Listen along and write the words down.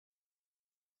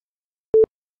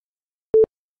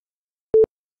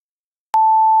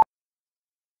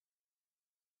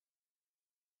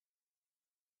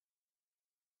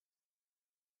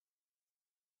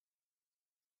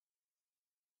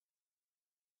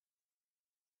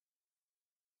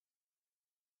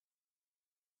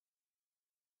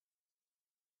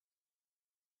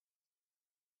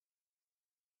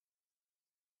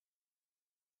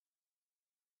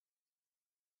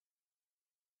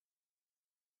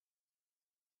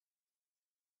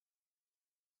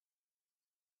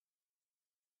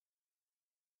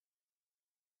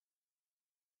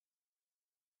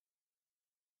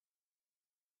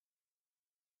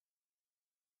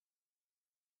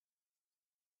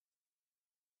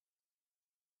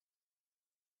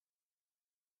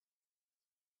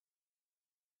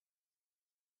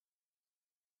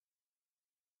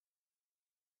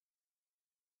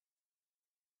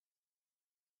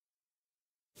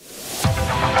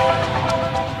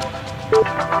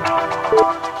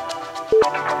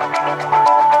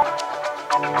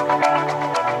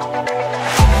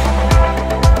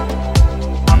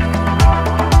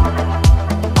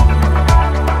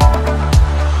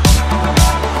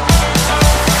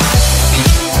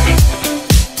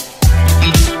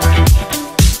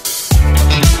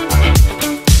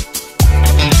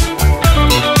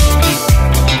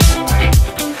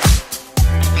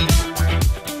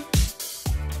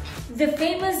The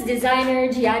famous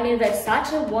designer Gianni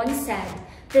Versace once said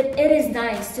that it is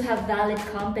nice to have valid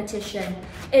competition.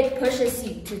 It pushes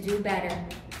you to do better.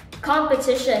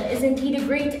 Competition is indeed a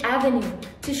great avenue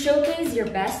to showcase your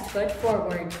best foot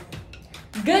forward.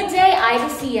 Good day,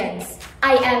 IDCians!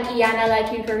 I am Iana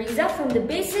Laikukariza from the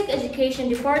Basic Education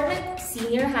Department,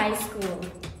 Senior High School.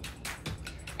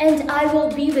 And I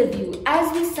will be with you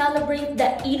as we celebrate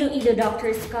the Iloilo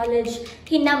Doctors College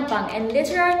Hinampang and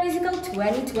Literary Musical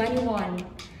 2021.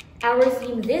 Our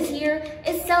theme this year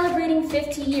is celebrating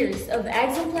 50 years of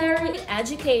exemplary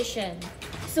education.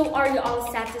 So are you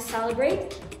all set to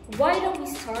celebrate? Why don't we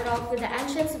start off with the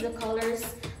entrance of the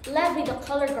colors led by the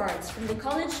color guards from the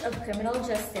College of Criminal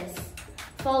Justice,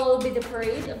 followed by the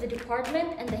parade of the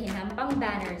department and the Hinampang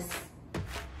banners.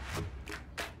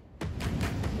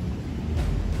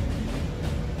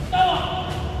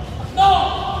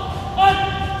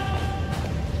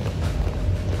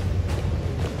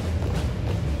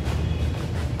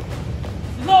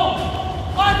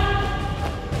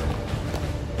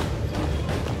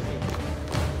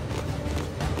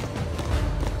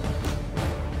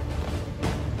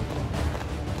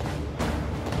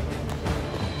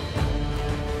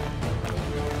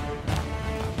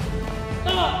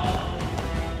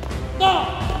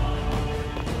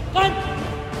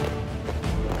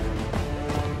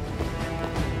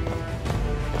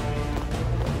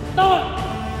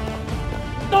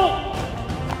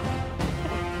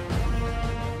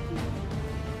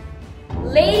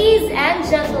 Ladies and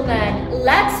gentlemen,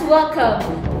 let's welcome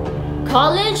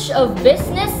College of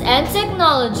Business and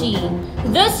Technology,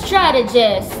 the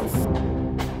Strategists.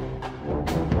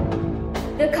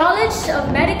 The College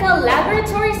of Medical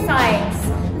Laboratory Science,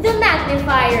 the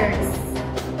Magnifiers.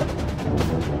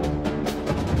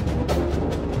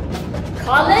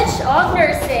 College of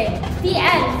Nursing, the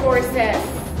Enforces.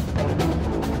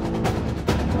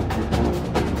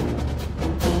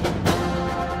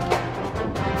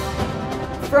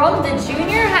 From the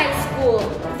Junior High School,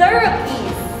 the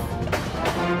Rookies.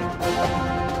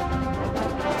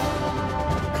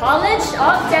 College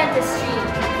of Dentistry,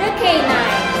 the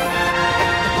Canines.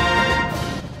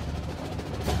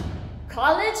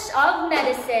 College of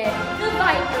Medicine, the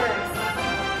Vipers.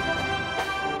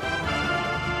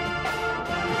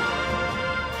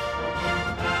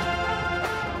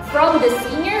 From the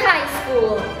Senior High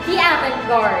School, the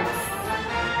Avant-Gardes.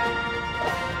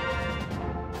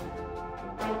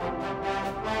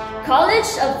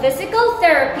 College of Physical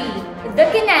Therapy, the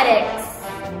Kinetics.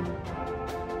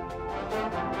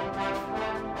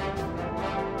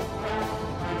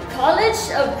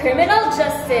 College of Criminal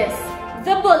Justice,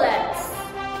 the Bullets.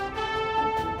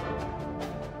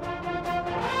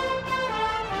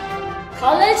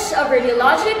 College of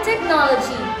Radiologic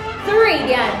Technology, the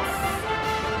Radiants.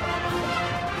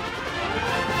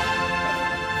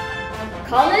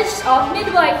 College of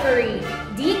Midwifery,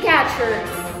 the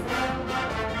Catchers.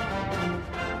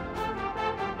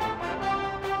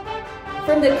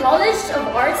 From the College of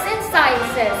Arts and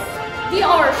Sciences, the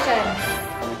Orshans.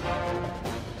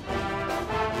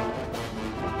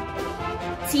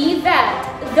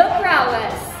 TVET, the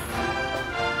Prowess.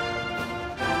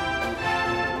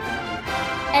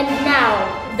 And now,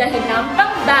 the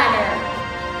Hinampang banner.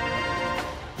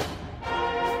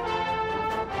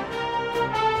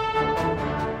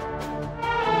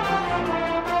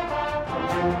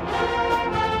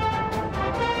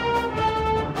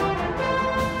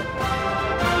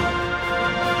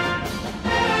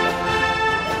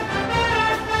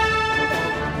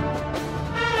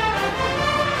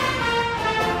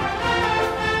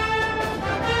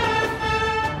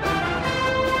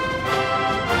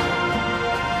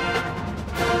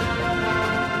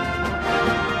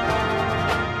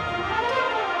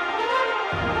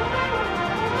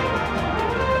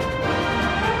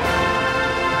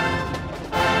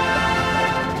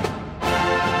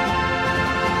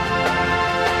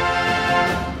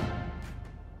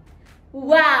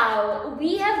 Wow!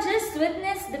 We have just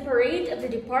witnessed the parade of the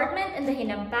department and the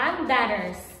Hinampang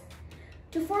banners.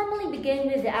 To formally begin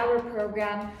with our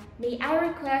program, may I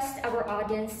request our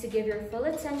audience to give your full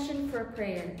attention for a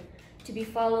prayer, to be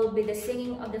followed by the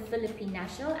singing of the Philippine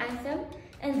National Anthem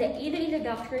and the Iloilo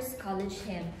Doctors College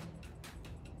hymn.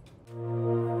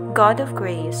 God of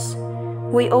grace,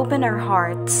 we open our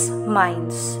hearts,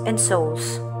 minds, and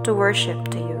souls to worship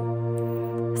to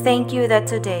you. Thank you that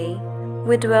today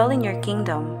we dwell in your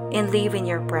kingdom and live in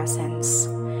your presence.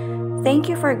 Thank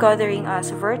you for gathering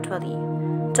us virtually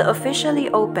to officially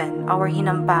open our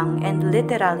Hinampang and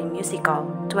Literary Musical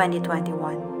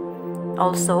 2021.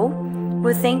 Also,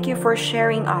 we thank you for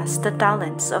sharing us the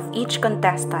talents of each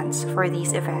contestant for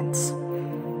these events.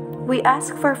 We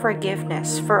ask for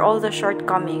forgiveness for all the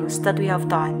shortcomings that we have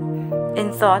done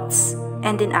in thoughts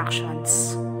and in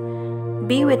actions.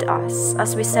 Be with us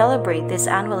as we celebrate this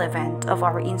annual event of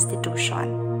our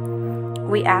institution.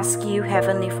 We ask you,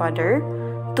 Heavenly Father,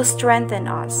 to strengthen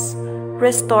us,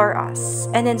 restore us,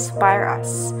 and inspire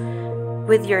us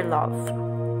with your love.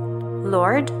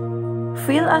 Lord,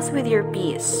 fill us with your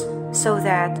peace so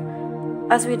that,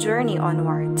 as we journey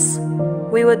onwards,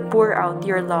 we would pour out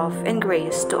your love and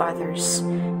grace to others,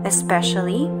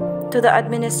 especially to the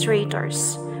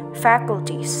administrators,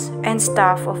 faculties, and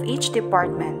staff of each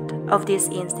department of these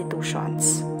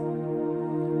institutions.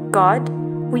 God,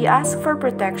 we ask for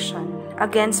protection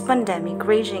against pandemic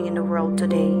raging in the world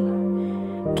today.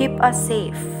 Keep us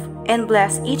safe and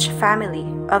bless each family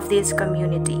of this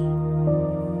community.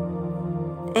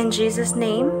 In Jesus'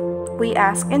 name, we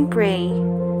ask and pray.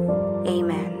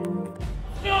 Amen.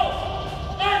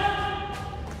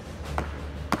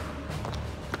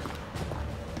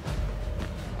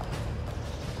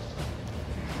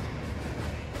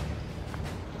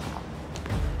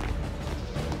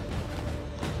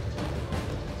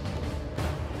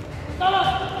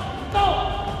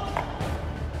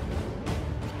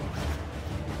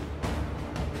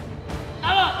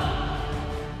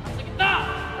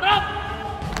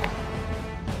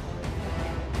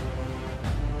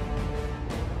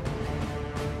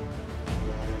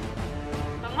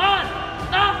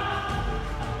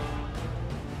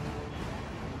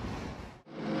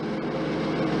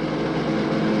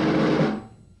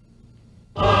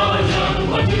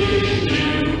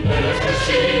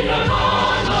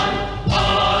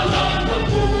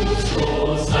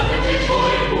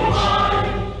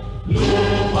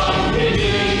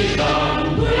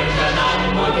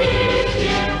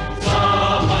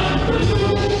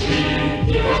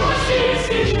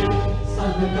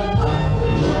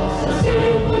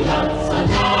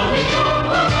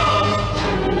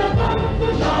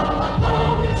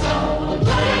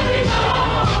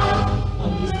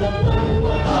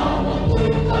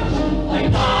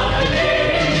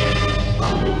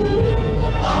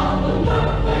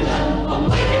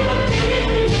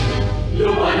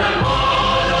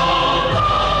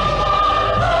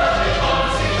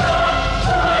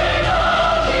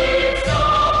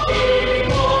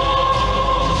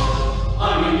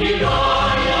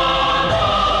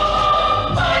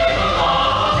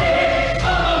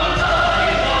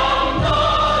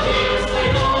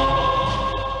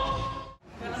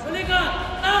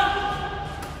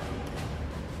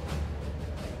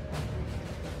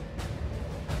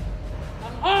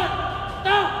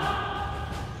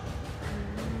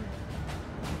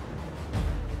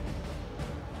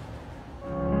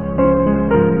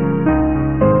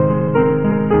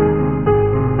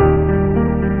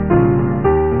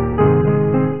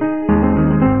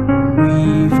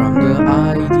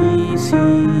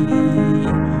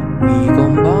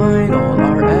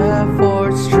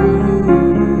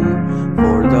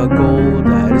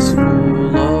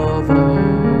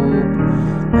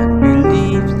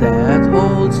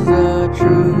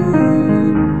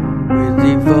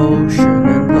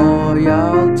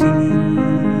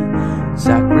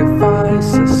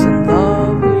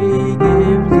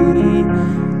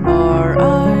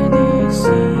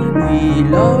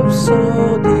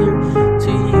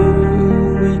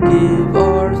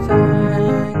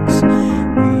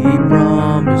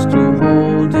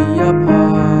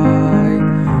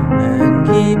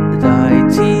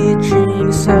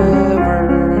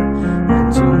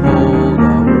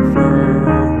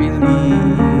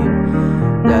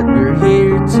 We're here.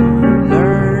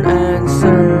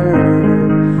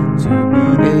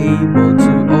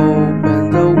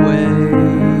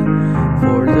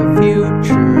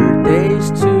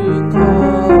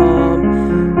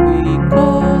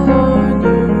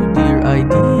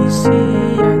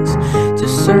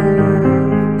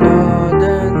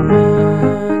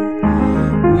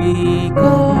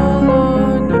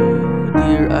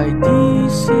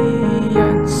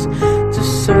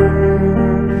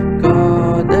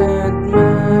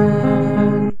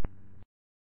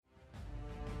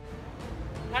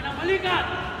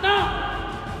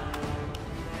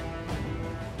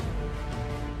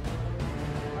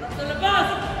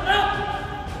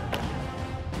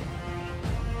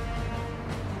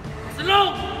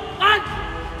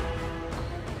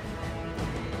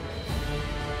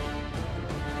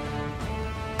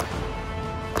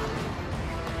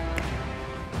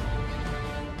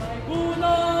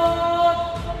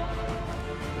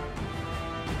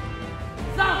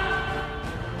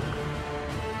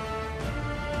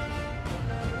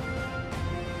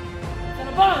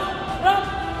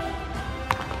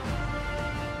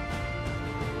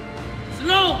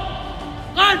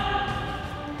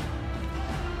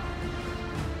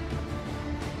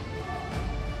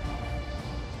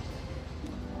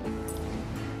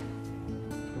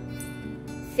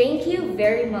 Thank you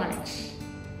very much.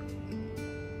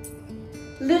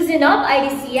 Listen up,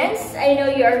 IDCians. I know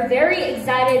you are very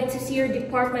excited to see your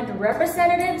department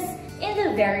representatives in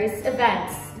the various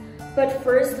events. But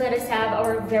first, let us have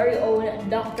our very own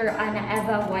Dr. Ana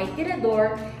Eva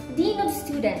White-Tirador, Dean of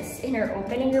Students, in her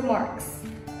opening remarks.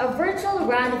 A virtual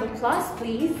round of applause,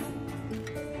 please.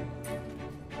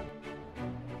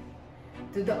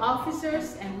 To the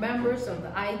officers and members of the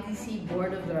IDC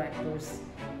Board of Directors,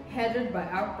 headed by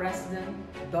our President,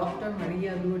 Dr.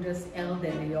 Maria Lourdes L.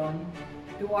 De Leon,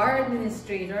 to our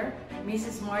Administrator,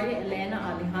 Mrs. Maria Elena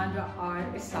Alejandra R.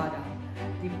 Esada,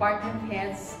 Department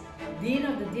Heads, Dean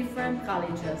of the different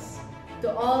colleges,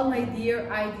 to all my dear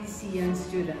IDCian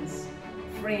students,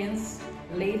 friends,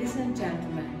 ladies and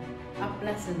gentlemen, a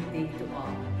pleasant day to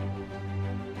all.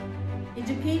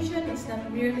 Education is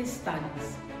not merely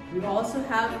studies. We also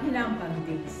have Hinampang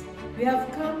days. We have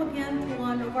come again to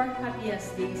one of our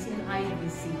happiest days in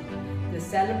IDC, the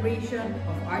celebration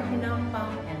of our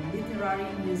Hinampang and literary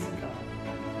musical.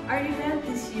 Our event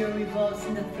this year revolves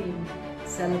in the theme,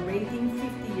 celebrating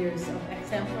 50 years of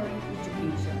exemplary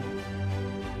education.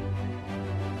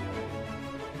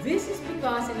 This is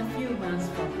because in a few months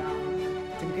from now,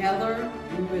 together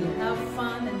we will have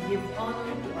fun and give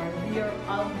honor to our dear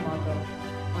alma mater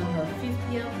on her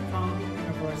 50th founding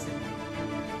anniversary.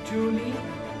 Truly,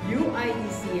 you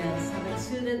IDCians have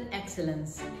exuded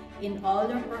excellence in all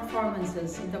your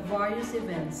performances in the various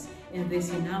events in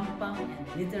this Hinampang and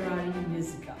literary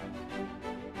musical.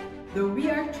 Though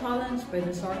we are challenged by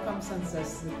the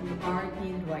circumstances that we are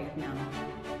in right now,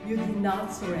 you did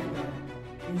not surrender.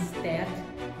 Instead,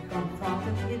 you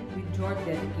confronted it with your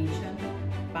dedication,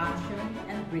 passion,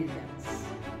 and brilliance.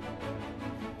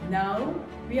 Now,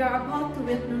 we are about to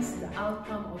witness the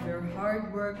outcome of your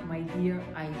hard work, my dear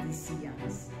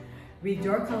IDCians. With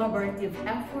your collaborative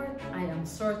effort, I am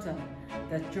certain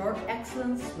that your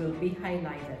excellence will be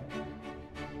highlighted.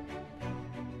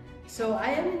 So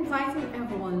I am inviting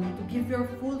everyone to give your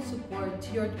full support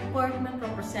to your department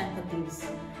representatives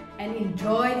and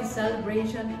enjoy the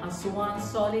celebration as one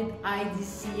solid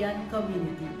IDCian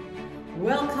community.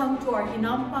 Welcome to our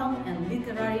Hinampang and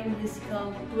Literary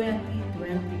Musical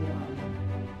 2021.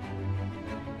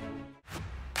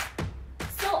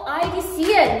 So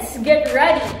IDCians, get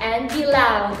ready and be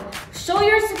loud. Show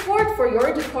your support for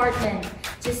your department.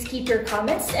 Just keep your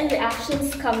comments and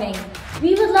reactions coming.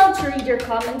 We would love to read your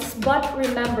comments, but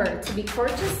remember to be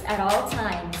courteous at all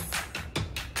times.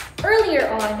 Earlier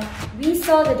on, we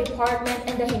saw the department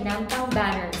and the Hinampang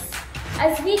banners.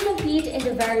 As we compete in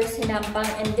the various Hinampang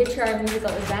and literary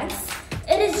musical events,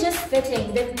 it is just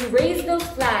fitting that we raise those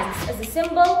flags as a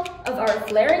symbol of our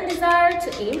flaring desire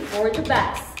to aim for the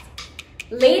best.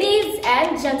 Ladies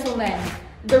and gentlemen,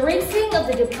 the raising of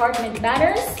the department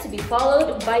banners to be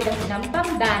followed by the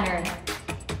Hinampang banner.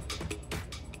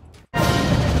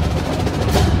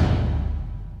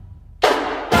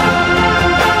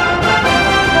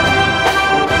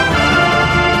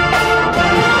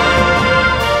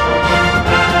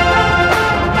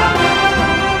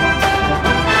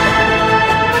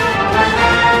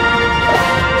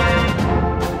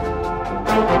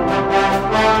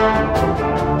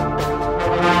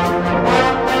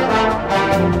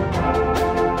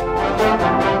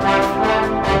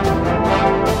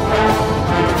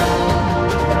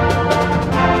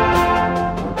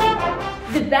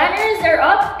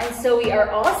 So we are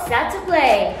all set to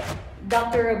play.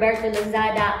 Dr. Roberto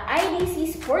Lozada,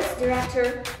 IDC Sports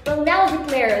Director, will now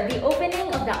declare the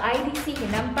opening of the IDC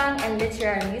Hinampang and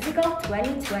Literary Musical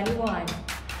 2021.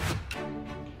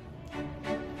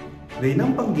 The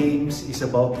Hinampang Games is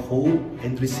about hope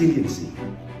and resiliency.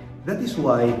 That is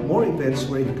why more events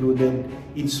were included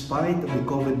in spite of the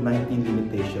COVID-19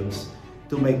 limitations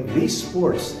to make this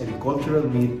sports and cultural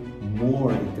meet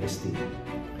more interesting.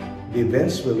 The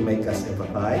events will make us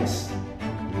empathize,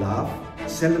 laugh,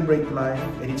 celebrate life,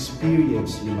 and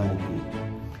experience humanity.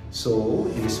 So,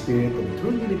 in the spirit of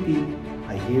true unity,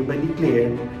 I hereby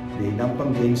declare the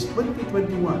Hinampang Games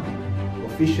 2021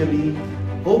 officially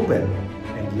open,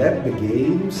 and let the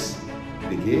games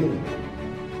begin.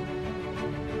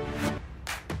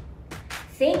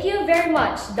 Thank you very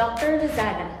much, Dr.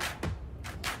 Lozada.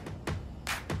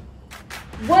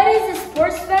 What is a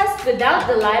sports fest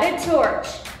without the lighted torch?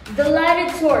 The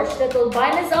lighted torch that will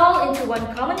bind us all into one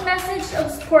common message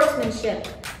of sportsmanship,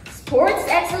 sports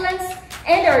excellence,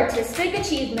 and artistic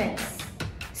achievements.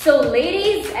 So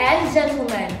ladies and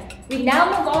gentlemen, we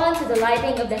now move on to the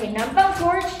lighting of the Hinampang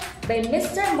torch by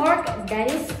Mr. Mark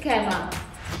Dennis Kema.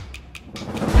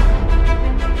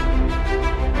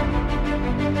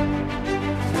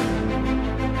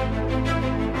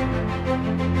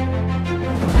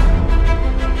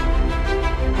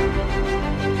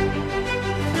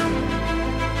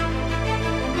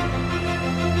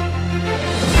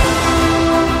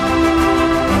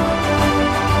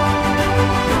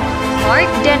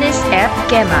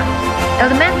 Kema.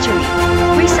 Elementary,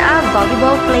 Prisa A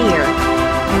volleyball player.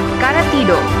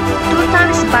 Karatido, 2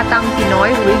 times Batang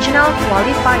Pinoy Regional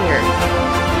Qualifier.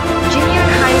 Junior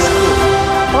High School,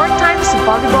 4 times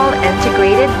volleyball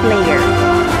integrated player.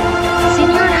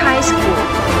 Senior High School,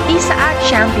 Isa A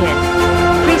champion,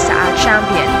 Prisa A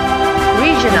champion.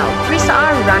 Regional, Prisa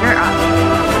A runner-up.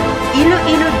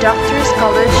 Iloilo Doctors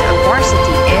College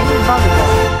varsity in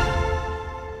volleyball.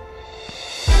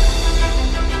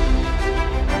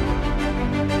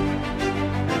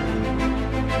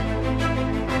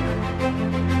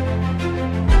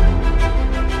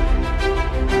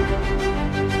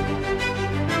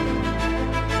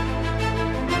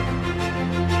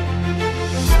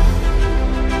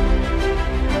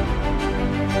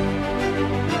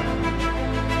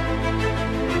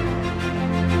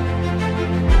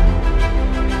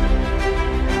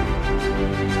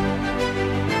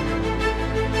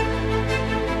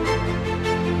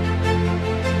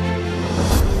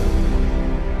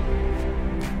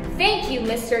 Thank you,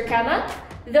 Mr. Kema.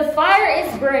 The fire is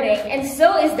burning, and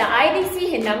so is the IDC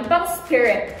Hinampang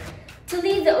spirit. To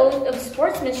lead the oath of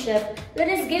sportsmanship, let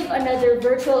us give another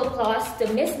virtual applause to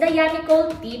Ms.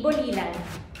 Dayanicol T. Bolilan.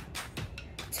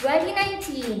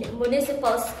 2019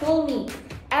 Municipal School Meet,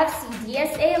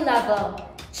 FCDSA level,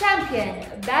 champion,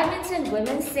 badminton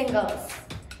women's singles.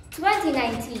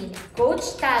 2019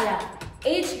 Coach Tala,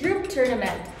 age group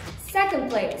tournament, second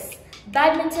place,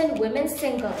 badminton women's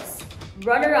singles.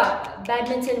 Runner-up,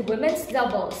 badminton women's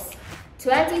doubles.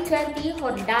 2020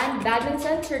 Hordan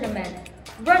Badminton Tournament.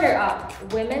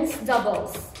 Runner-up, women's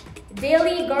doubles.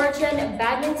 Daily Guardian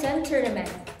Badminton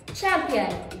Tournament. Champion,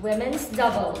 women's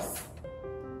doubles.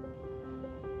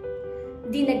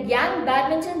 Dinagyang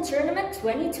Badminton Tournament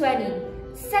 2020.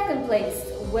 Second place,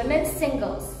 women's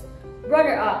singles.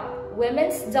 Runner-up,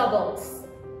 women's doubles.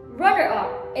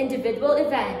 Runner-up, individual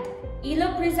event,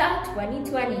 Ilo Priza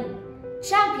 2020.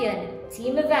 Champion,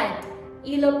 team event,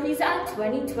 Ilo Priza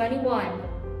 2021.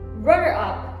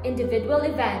 Runner-up, individual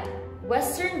event,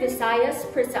 Western Visayas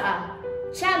Prisaa.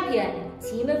 Champion,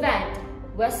 team event,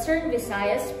 Western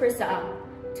Visayas Prisaa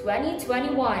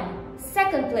 2021.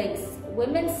 Second place,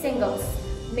 women's singles,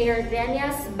 Mayor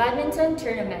Denias Badminton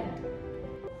Tournament.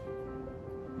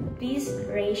 Please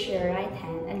raise your right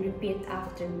hand and repeat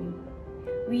after me.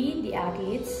 We, the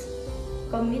athletes,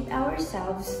 commit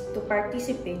ourselves to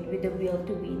participate with the will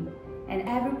to win and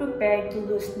ever prepared to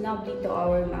lose nobly to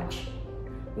our match.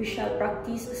 We shall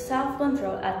practice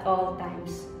self-control at all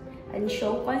times and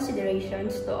show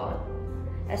considerations to all,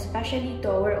 especially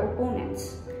to our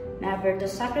opponents, never to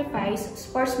sacrifice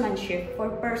sportsmanship for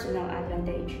personal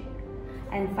advantage.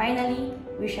 And finally,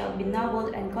 we shall be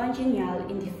noble and congenial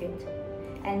in defeat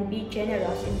and be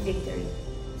generous in victory.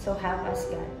 So help us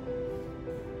God.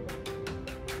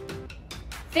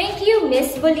 Thank you,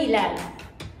 Ms. Bolilan.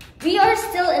 We are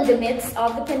still in the midst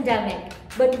of the pandemic,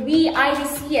 but we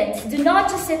IDCians do not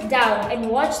just sit down and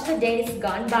watch the days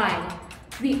gone by.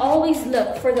 We always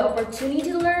look for the opportunity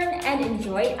to learn and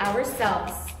enjoy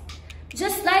ourselves.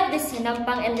 Just like this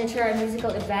Hinampang and Literary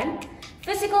musical event,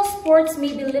 physical sports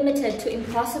may be limited to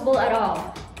impossible at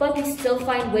all, but we still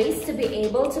find ways to be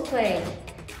able to play.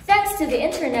 Thanks to the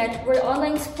internet, where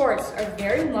online sports are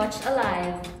very much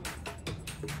alive.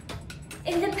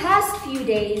 In the past few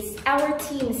days, our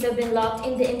teams have been locked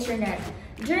in the internet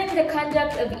during the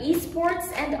conduct of esports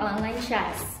and online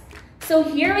chess. So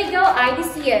here we go,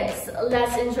 IDCians.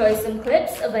 Let's enjoy some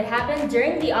clips of what happened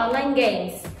during the online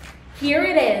games. Here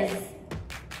it is.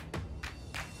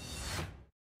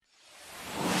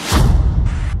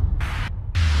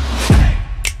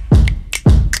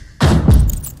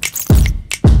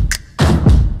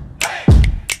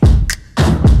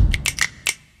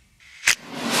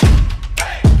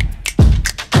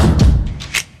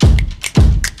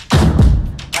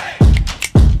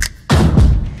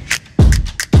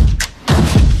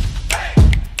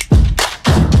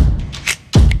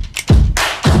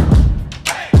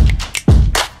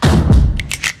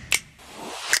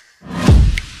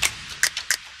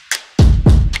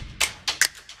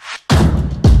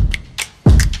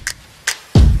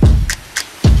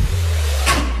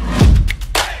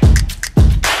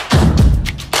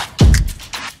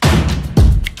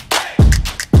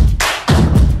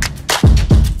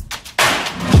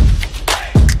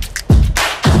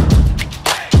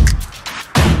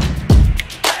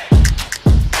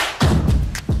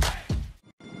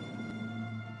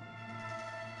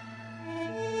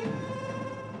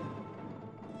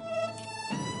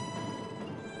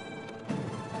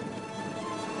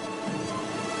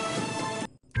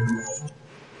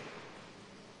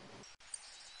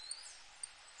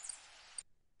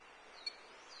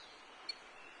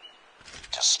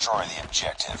 Destroy the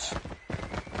objective.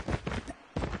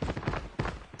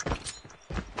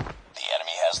 The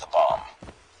enemy has the bomb.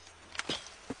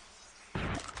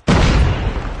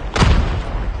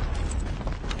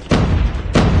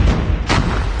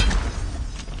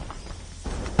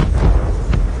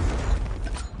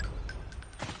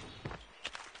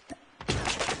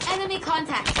 Enemy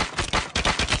contact.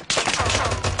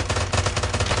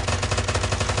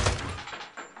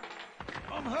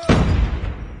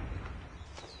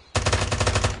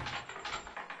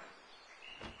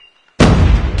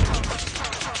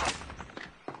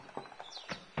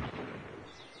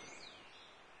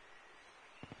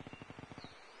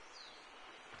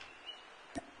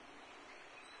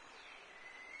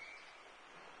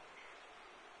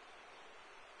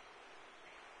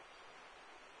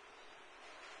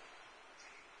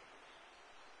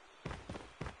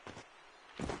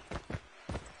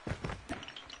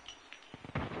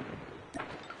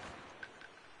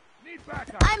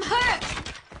 I'm hurt!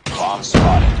 Bomb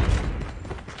spotted.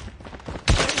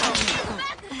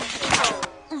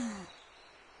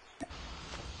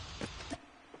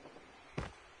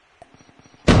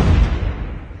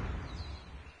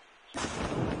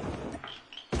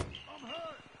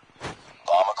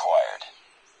 Bomb acquired.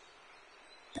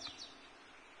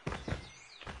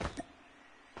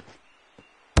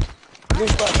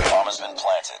 Bomb has been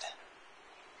planted.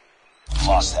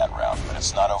 Lost that round, but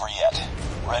it's not over yet.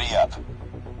 Ready up.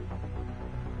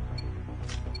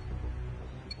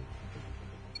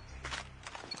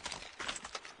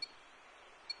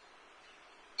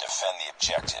 Defend the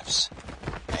objectives.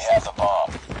 They have the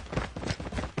bomb.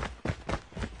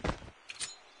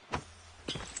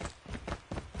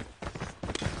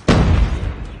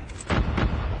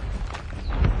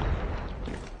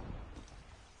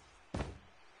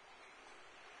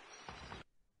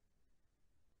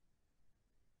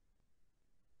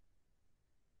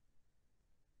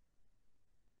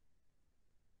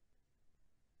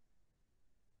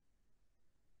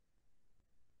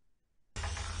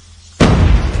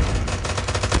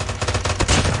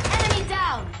 Enemy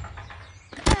down!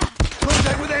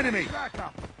 Contact with enemy!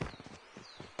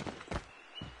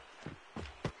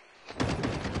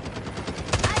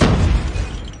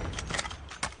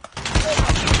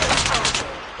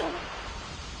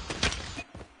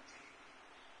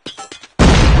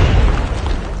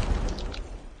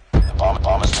 The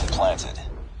bomb has been planted.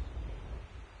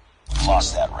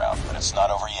 Lost that round, but it's not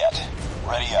over yet.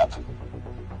 Ready up.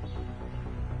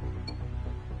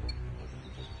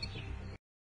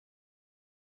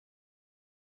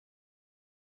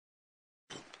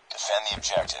 Defend the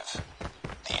objective.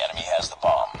 The enemy has the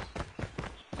bomb.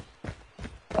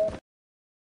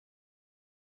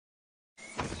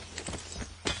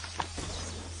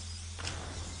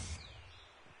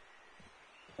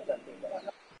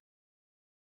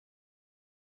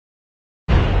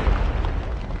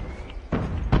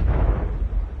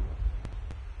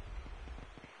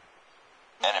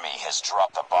 Enemy has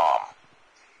dropped the bomb.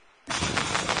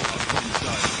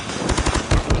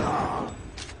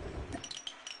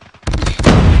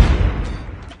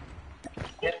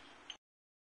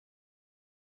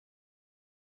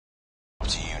 Up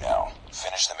to you now.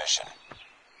 Finish the mission.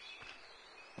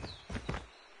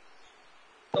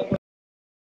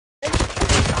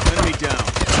 Enemy down.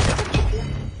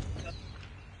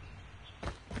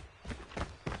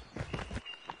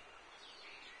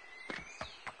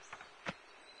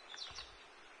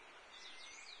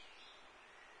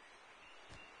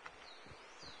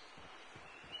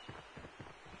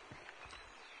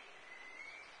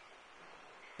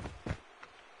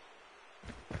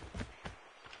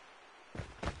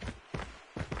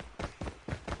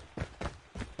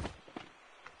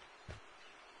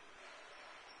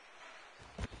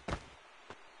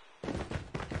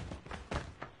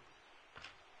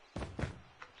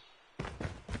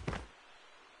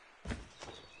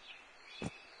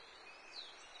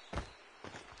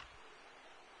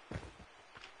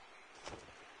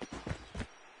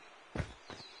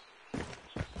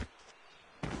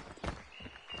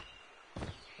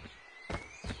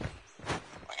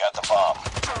 Got the bomb.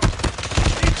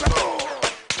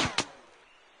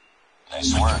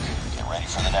 Nice work. Get ready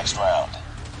for the next round.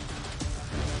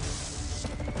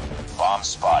 Bomb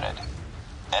spotted.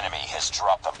 Enemy has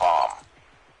dropped the bomb.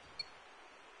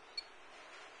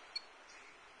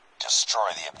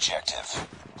 Destroy the objective.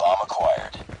 Bomb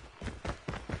acquired.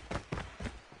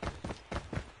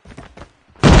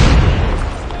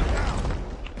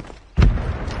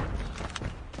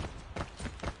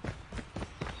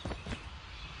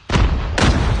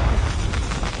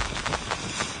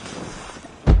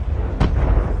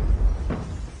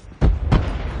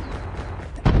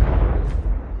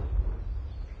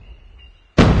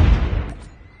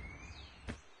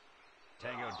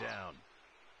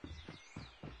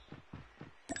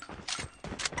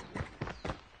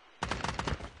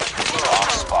 Bomb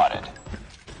spotted.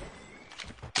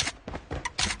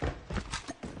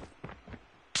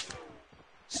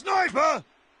 Sniper!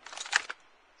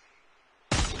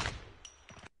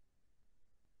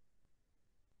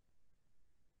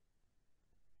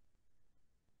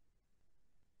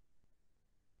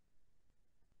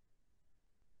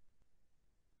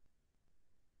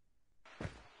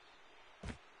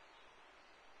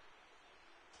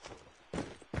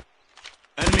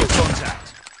 Enemy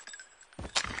contact.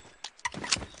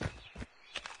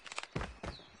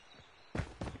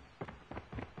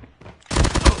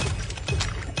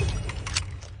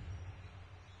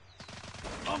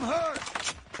 I'm hurt.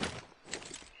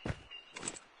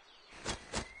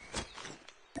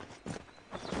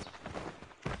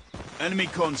 Enemy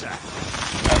contact.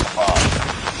 Got the bomb.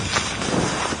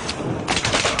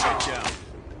 Get down.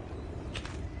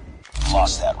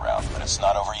 Lost that round, but it's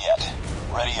not over yet.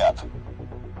 Ready up.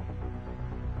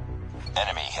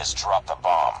 Enemy has dropped the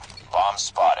bomb. Bomb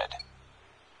spotted.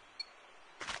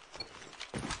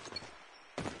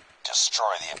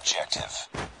 Destroy the objective.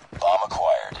 Bomb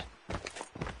acquired.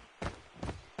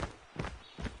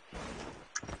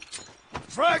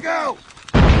 Frag out!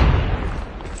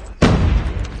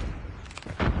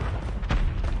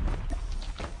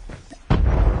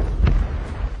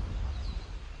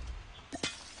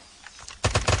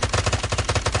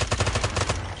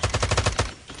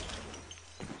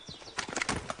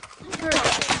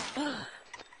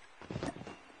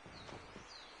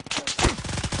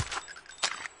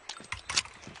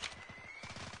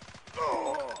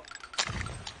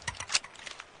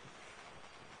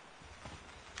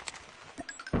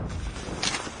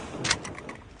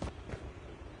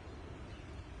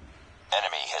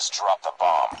 Enemy has dropped the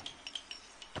bomb.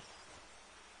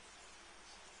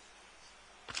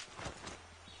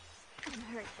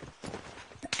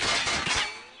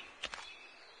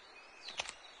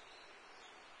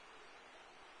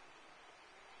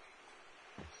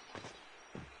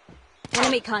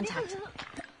 Enemy contact.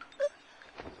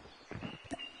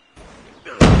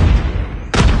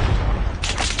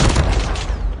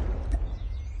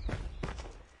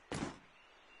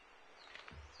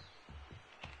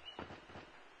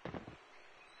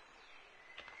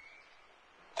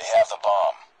 They have the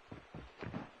bomb.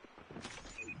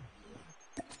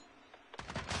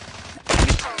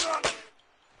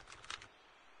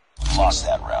 Lost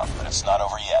that round, but it's not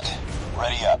over yet.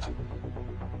 Ready up.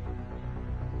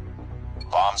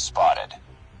 Bomb spotted.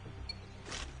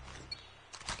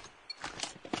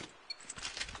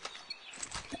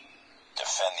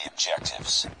 Defend the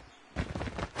objectives.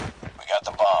 We got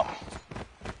the bomb.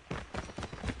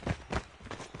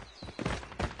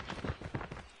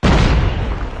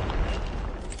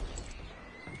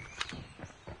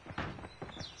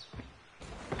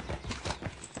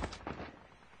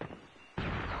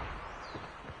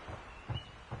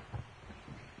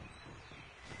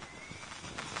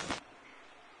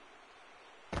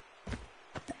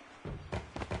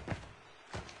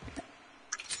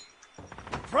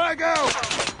 Frag out!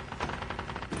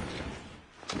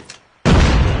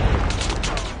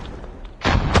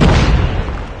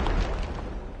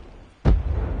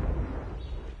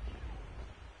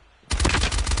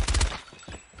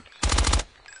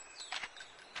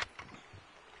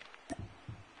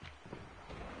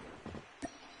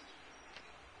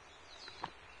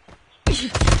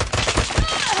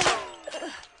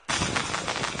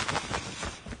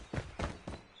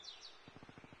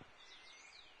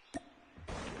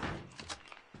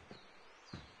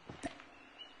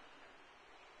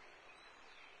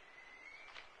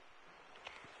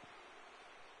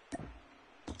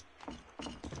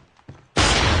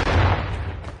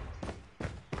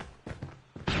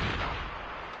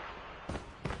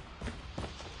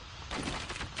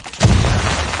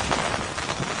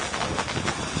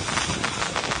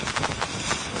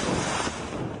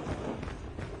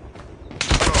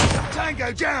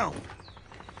 Tango down!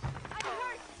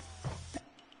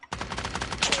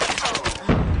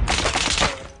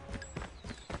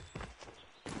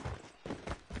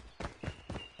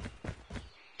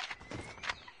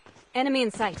 Enemy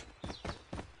in sight.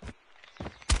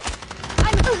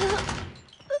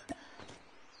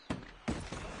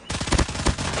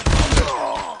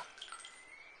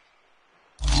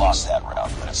 Lost that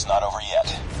round, but it's not over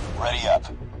yet. Ready up.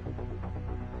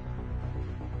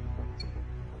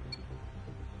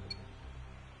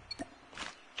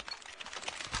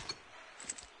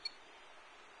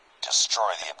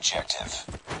 Destroy the objective.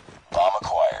 Bomb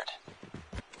acquired.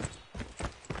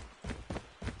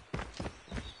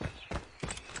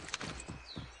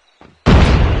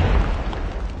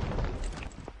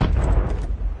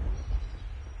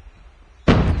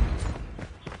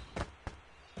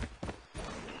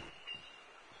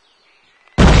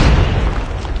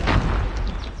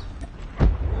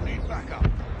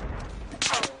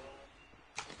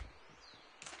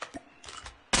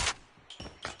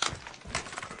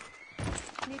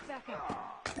 backup.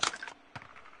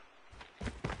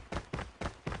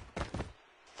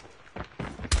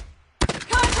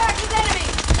 Contact with enemy!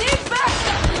 Need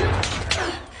backup!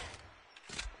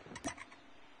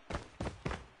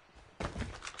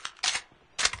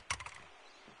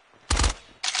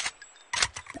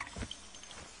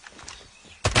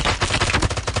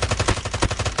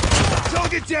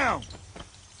 Target down!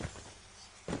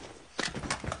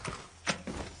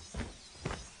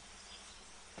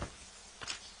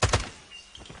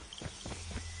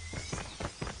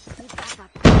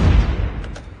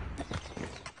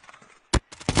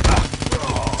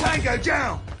 Tango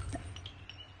down!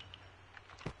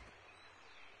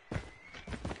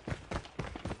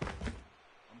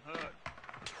 I'm hurt.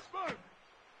 Smoke!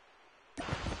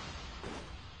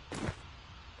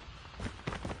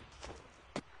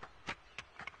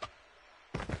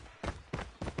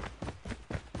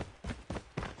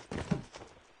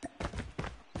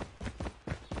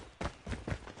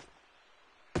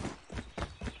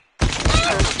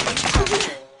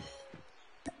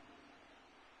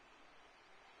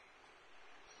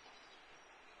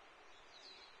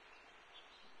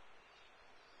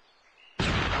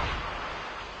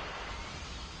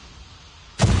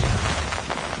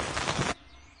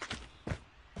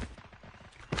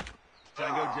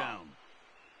 Tango down.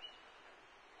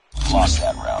 Lost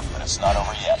that round, but it's not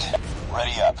over yet.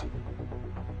 Ready up.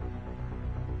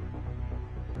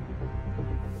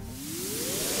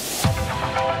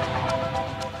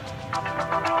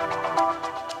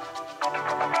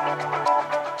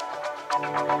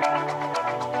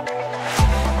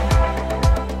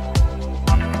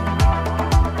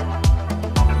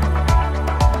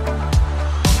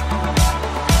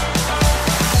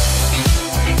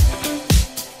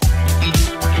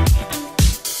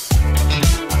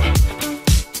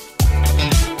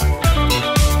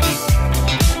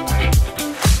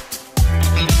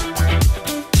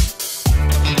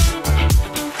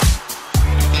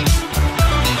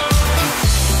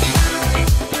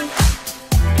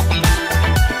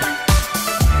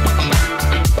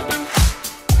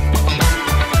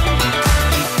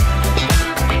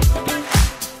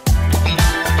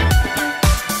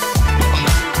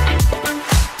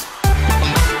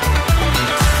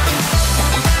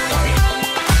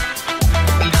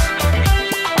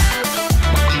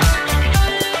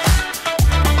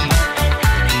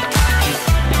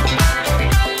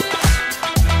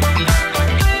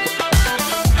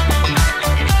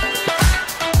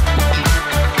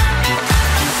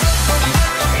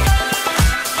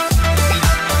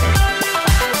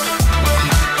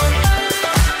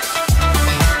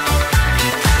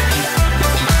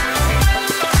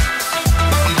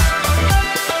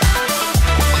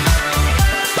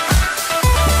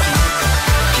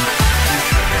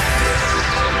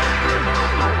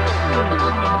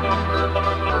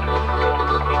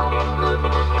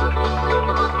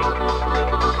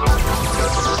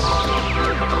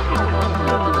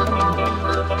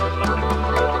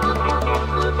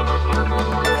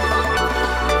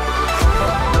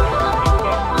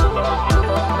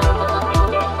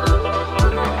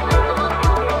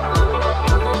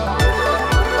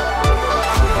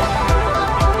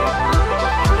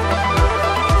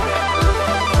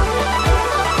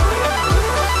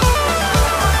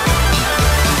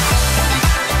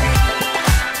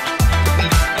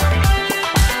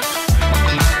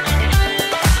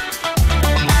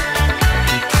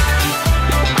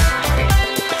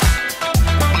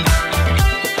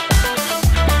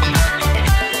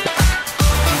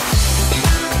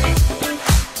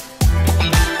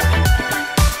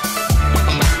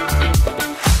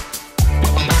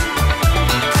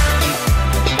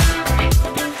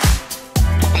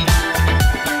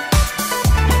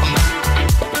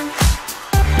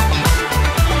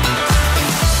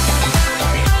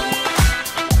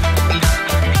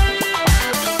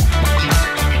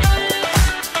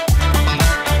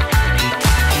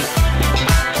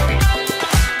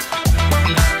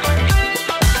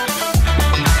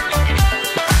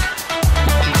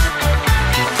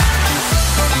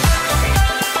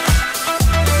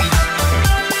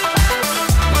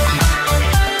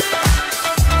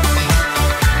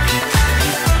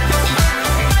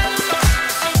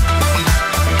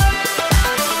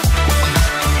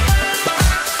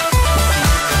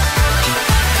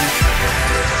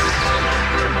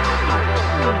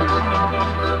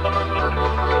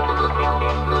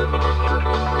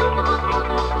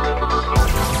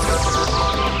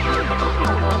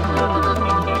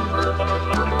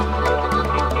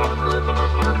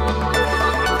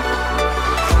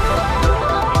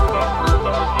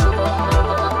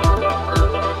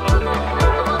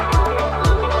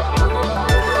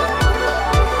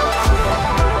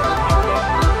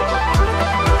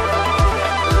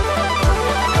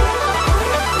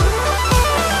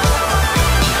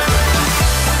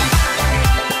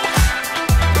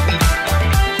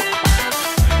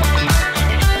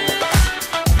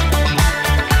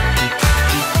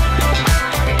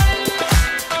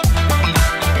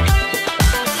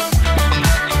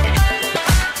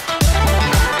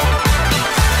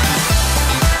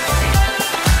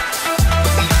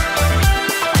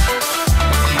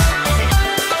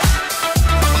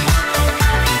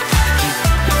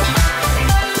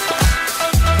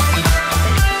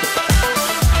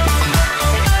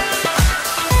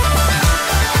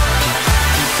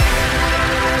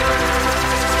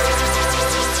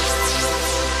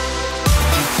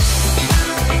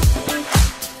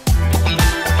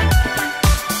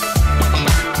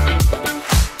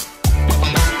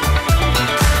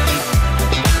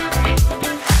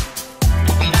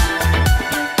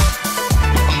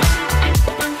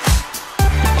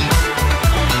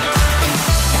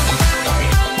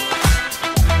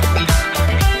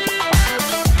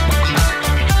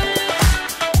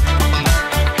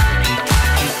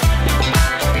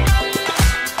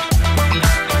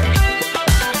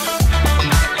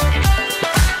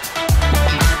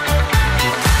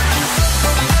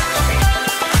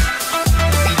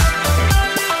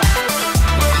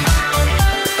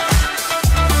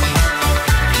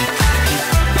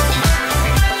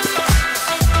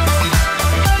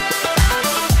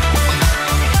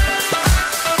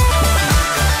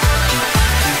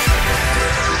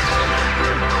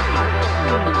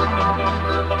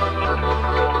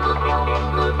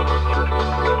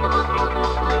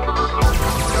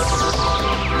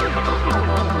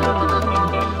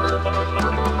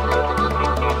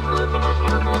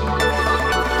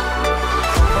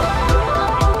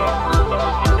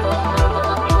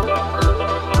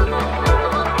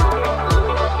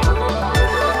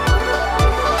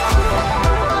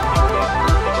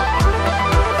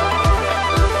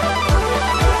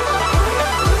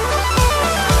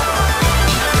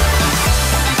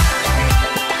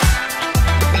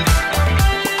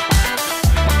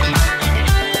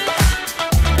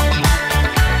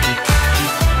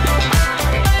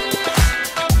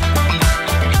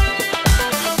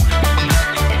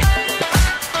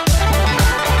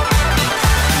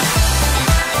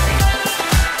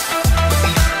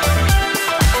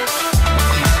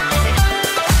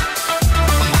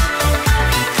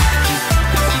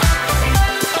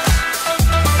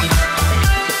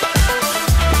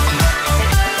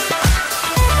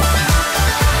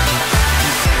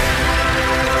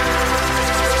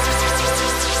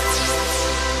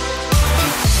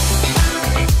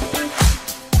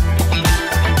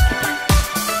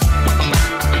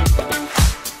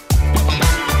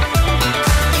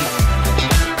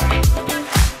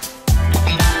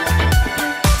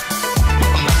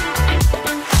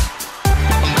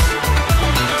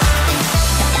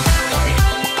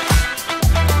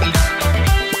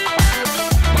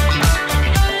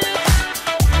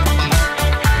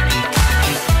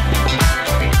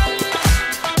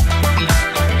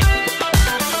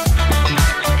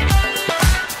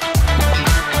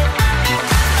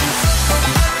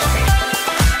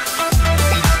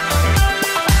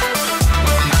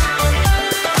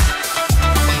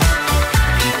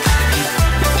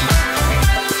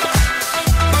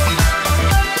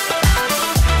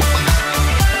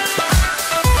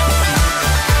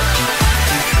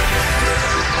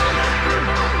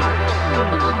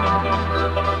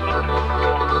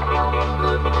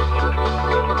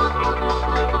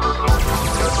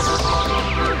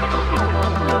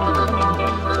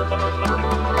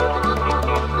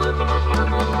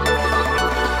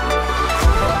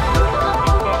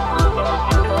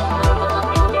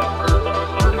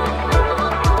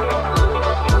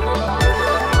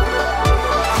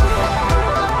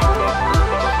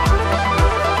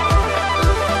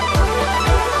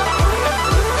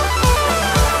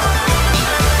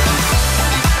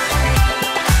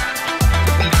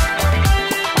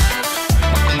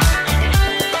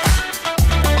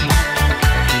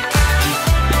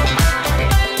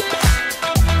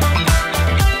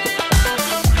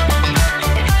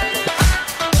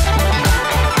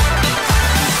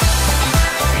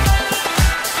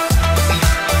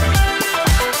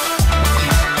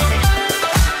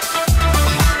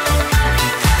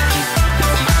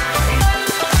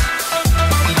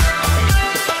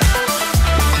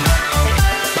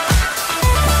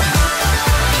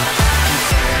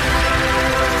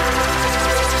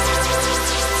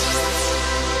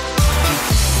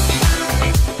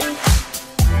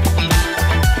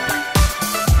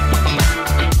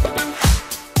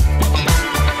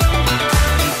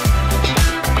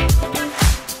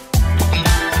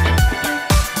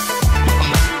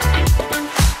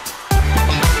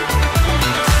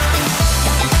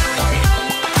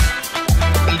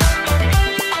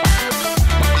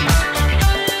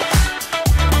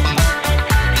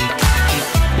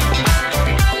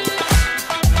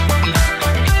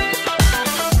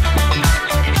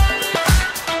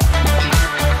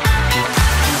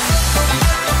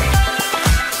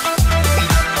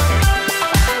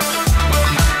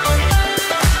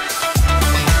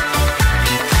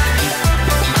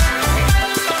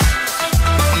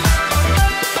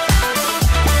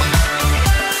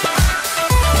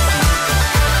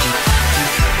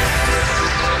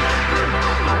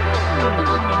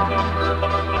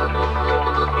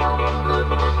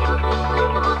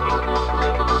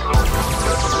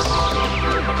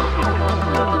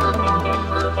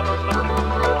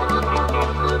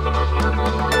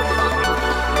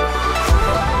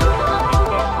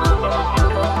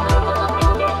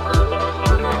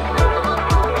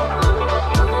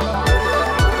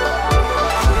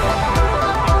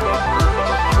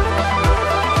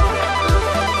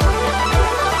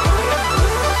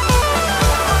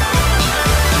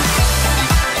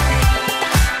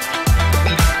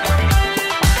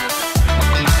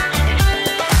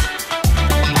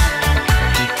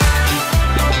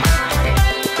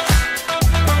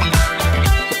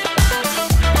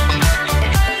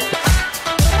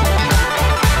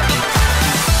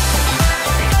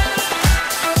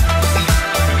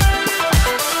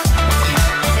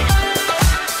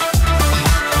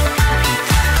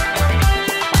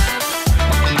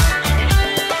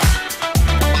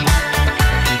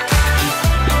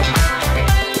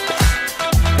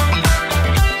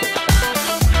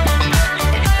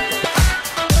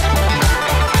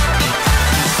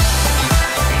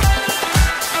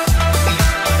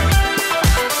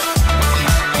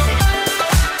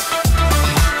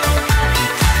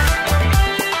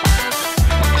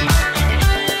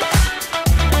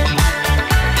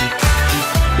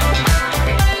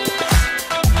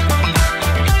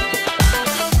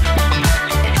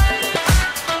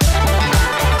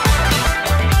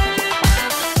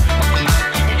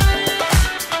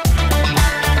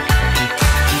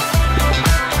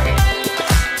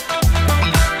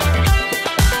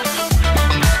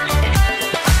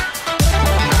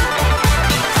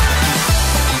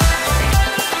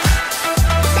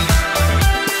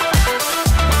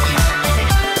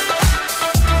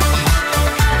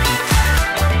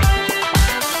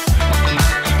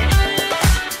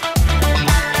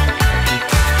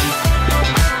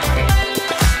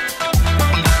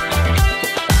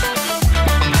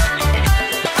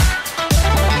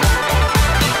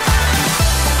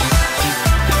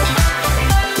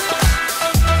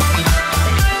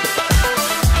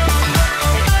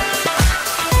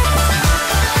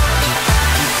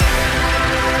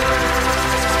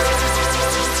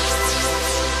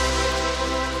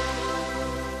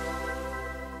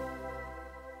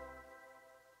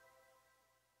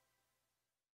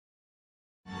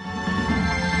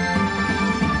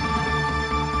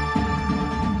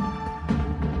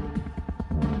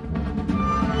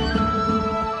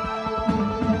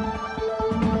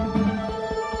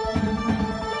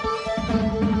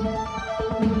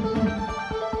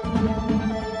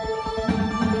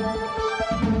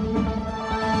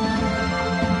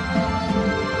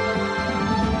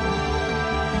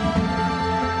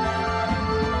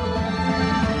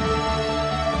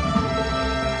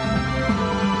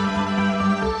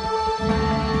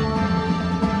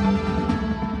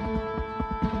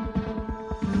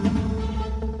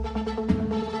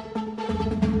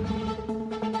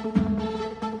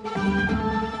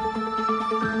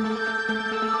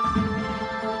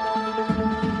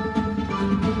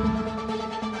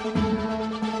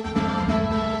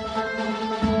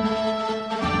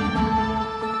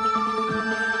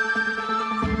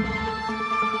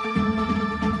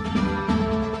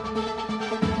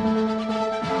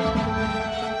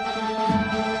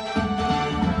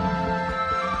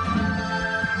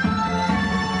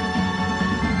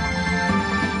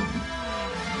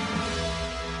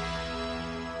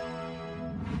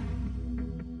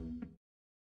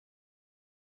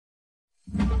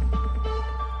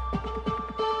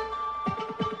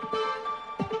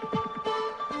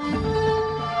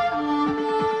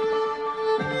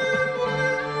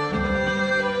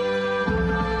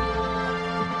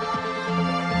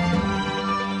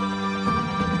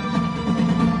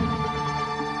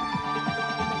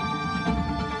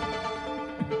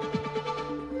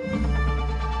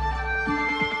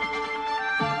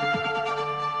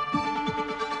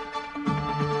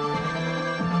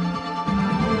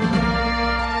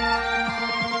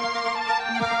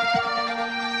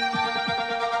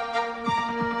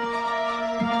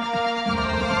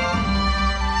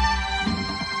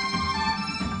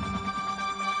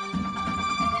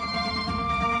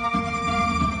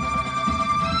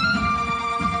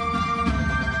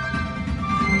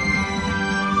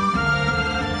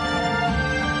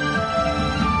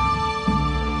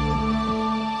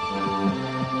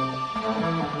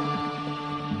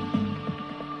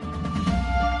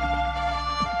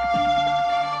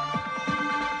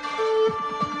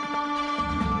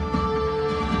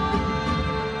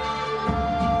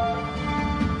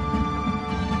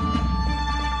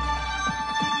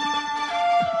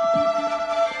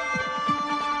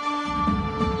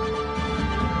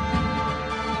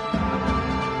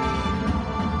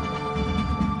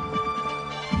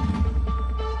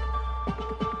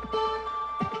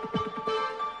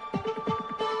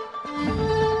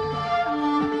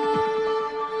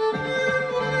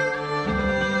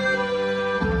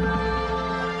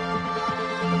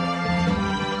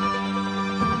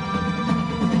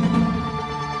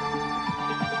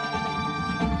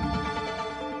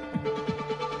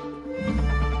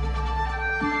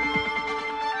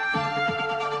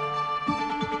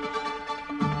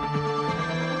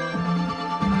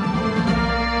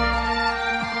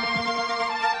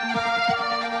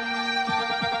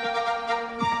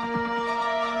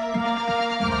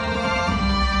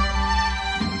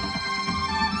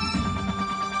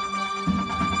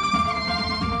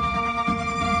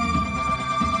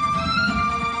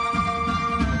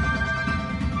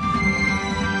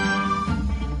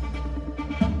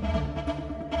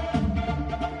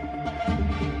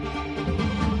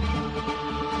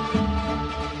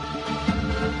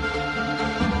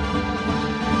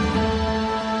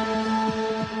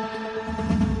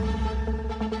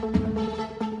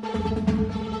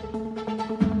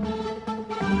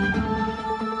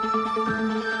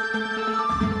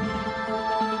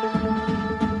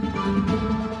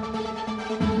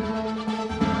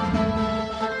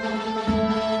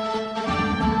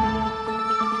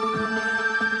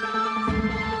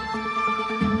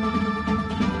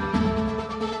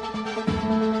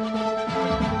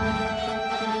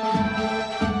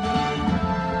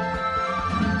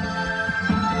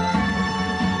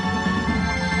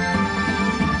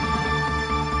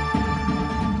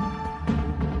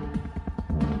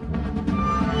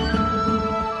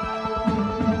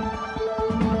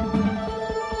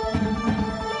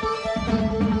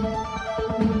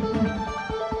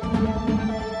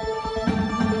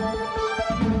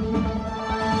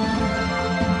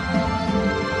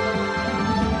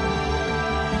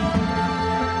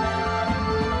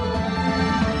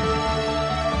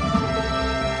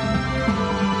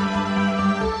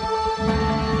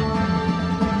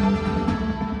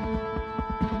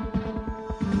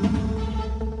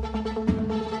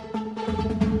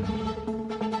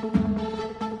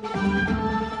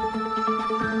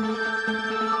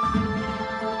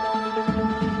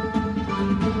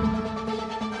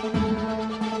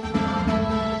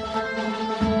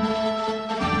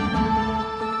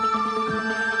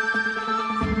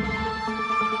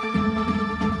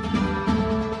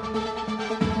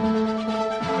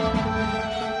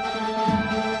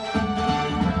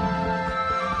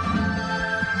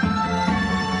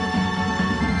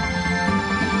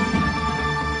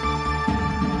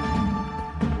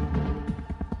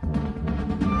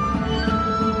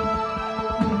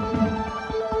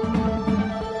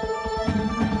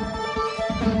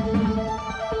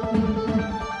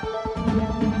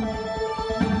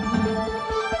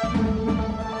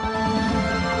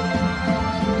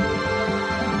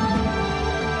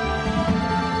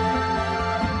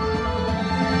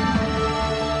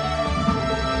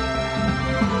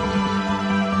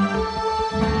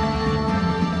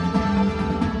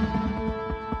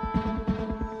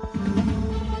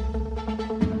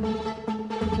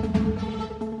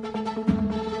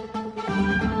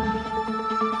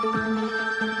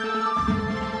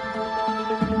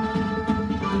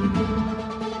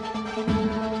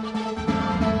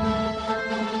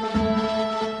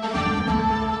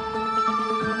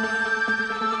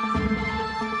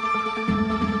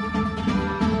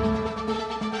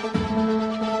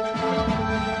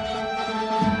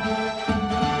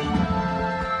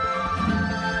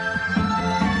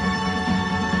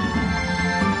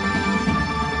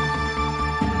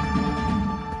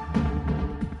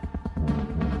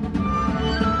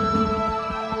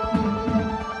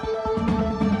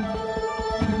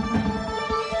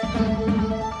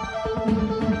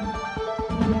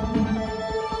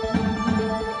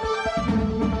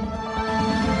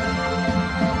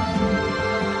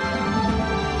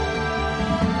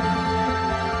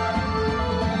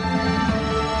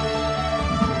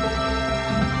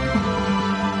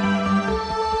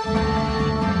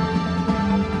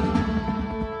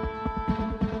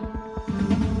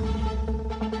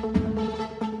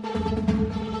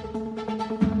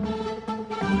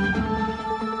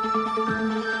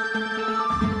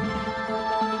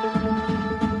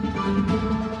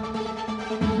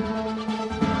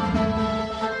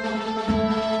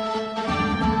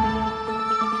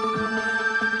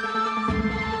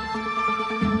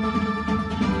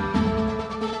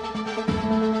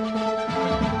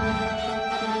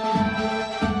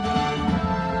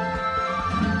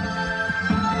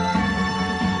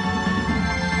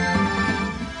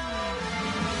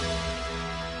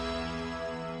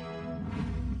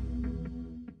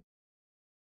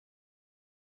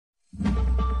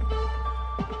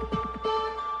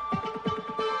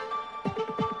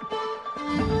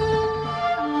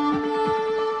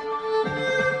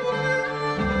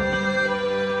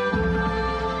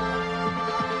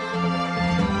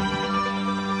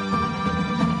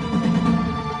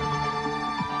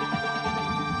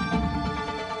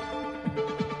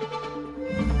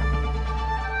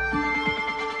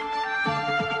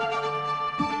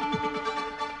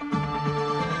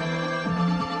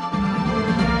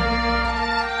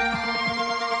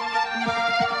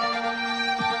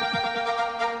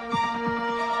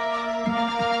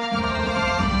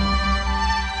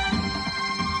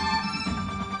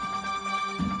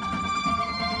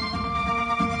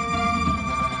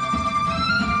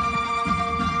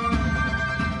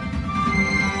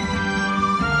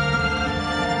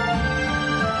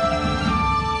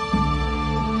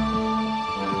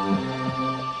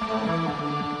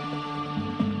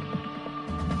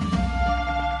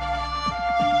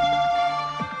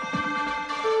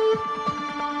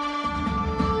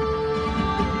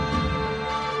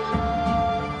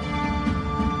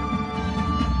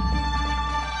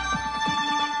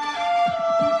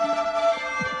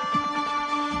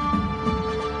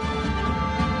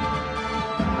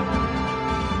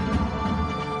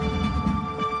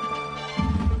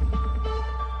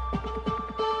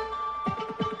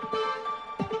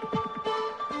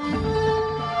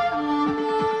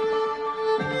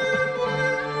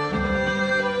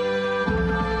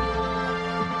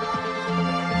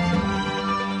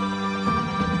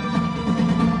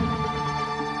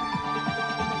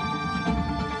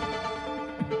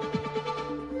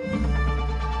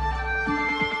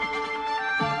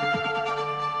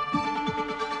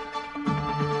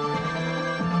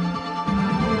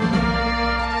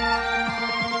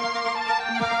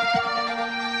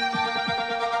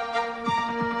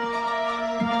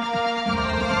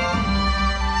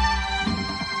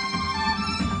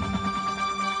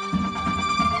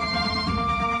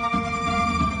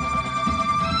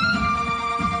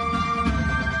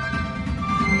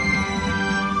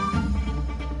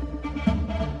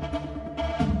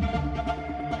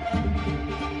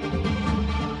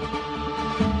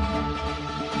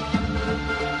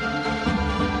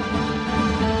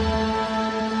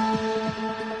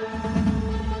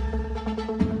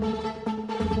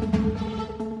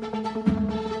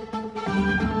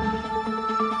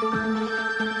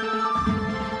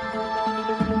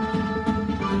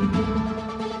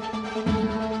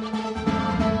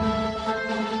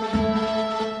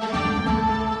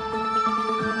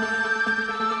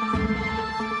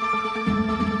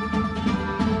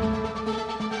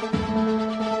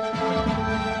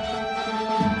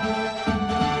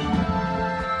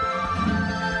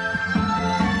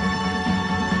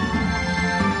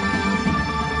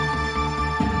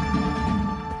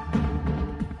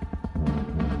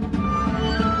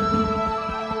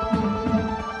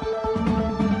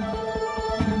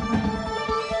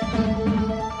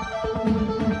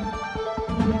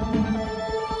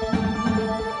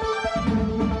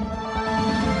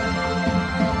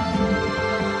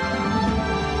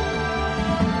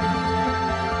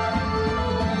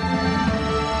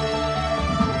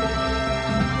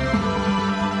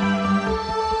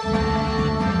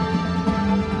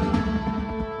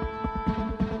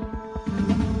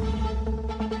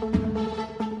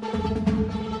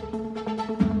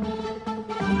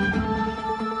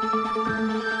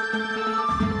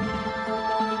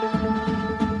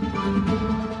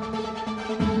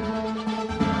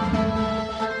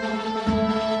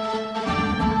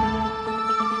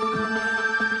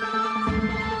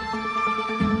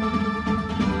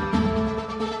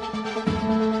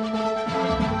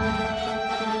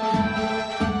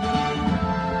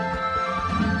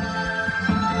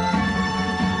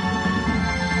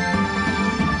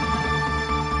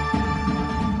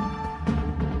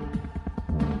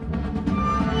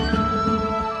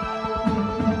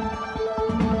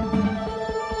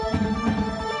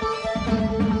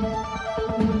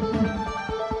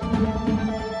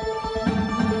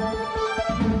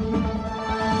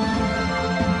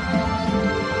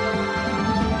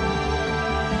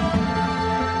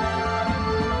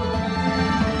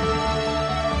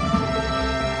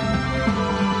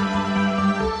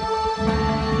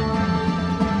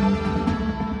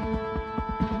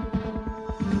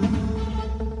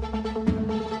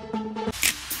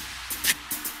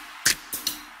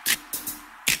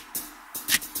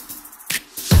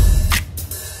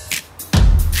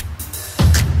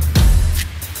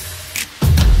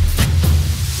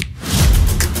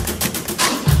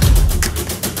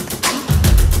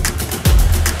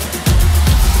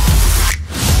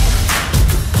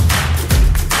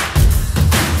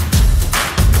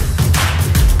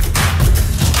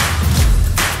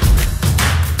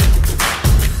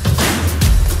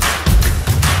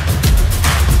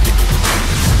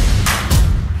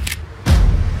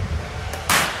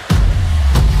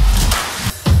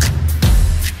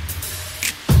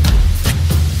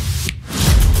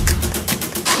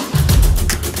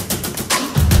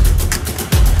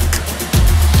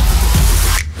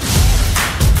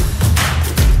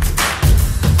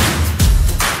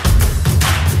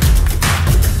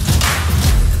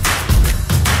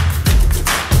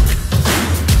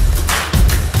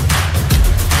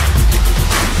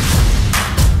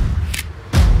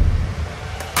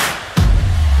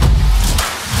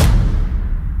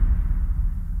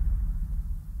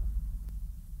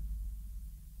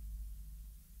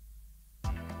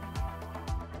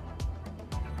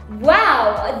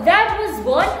 Wow, that was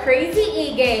one crazy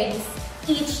e-games.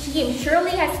 Each team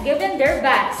surely has given their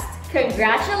best.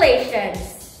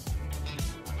 Congratulations!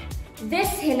 This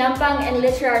Hinampang and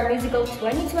Literary Musical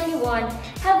 2021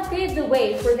 have paved the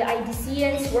way for the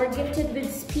IDCians who are gifted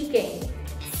with speaking,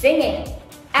 singing,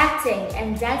 acting,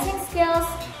 and dancing skills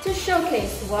to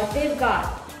showcase what they've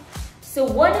got. So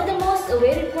one of the most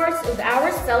awaited parts of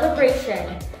our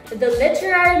celebration, the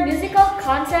Literary Musical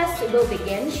Contest, will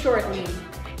begin shortly.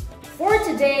 For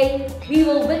today, we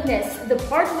will witness the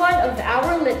part 1 of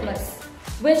our Litmus,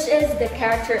 which is the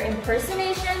character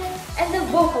impersonation and the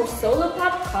vocal solo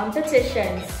pop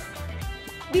competitions.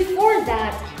 Before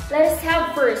that, let us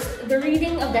have first the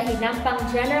reading of the Hinampang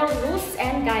General Rules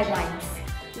and Guidelines,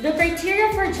 the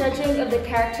criteria for judging of the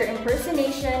character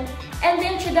impersonation, and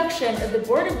the introduction of the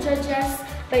Board of Judges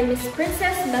by Miss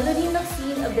Princess Melody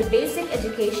Maxine of the Basic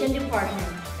Education Department,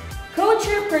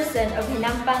 co-chairperson of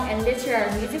Hinampang and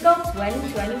Literary Musical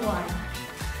 2021.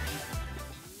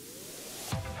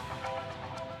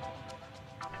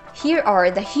 Here are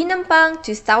the Hinampang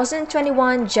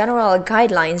 2021 General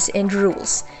Guidelines and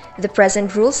Rules. The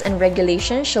present rules and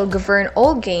regulations shall govern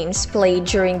all games played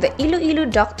during the Iloilo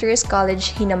Doctors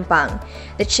College Hinampang.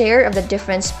 The chair of the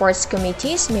different sports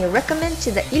committees may recommend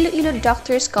to the Iloilo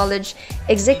Doctors College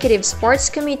Executive Sports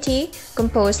Committee,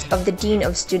 composed of the Dean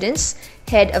of Students,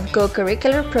 Head of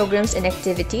Co-Curricular Programs and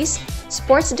Activities,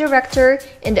 Sports Director,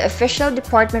 and the official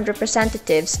department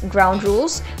representatives, ground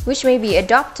rules, which may be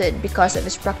adopted because of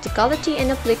its practicality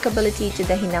and applicability to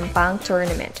the Hinampang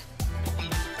tournament.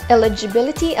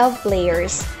 Eligibility of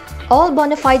players. All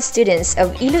bona fide students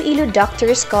of Iloilo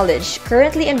Doctors College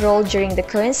currently enrolled during the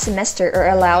current semester are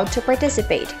allowed to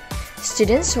participate.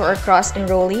 Students who are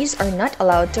cross-enrollees are not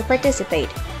allowed to participate.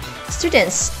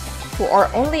 Students who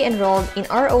are only enrolled in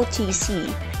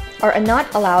ROTC are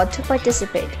not allowed to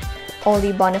participate.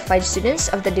 Only bona fide students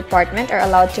of the department are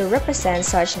allowed to represent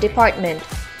such department.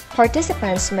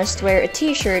 Participants must wear a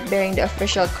t-shirt bearing the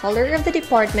official color of the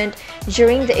department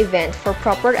during the event for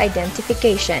proper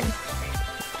identification.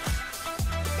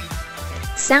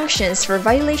 Sanctions for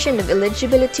violation of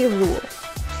eligibility rule.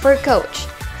 For coach,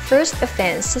 first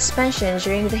offense, suspension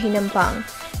during the Hinampang.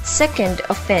 Second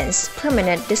offense,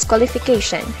 permanent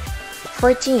disqualification.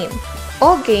 For team,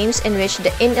 all games in which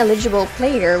the ineligible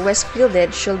player was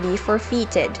fielded shall be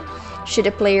forfeited. Should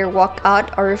a player walk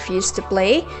out or refuse to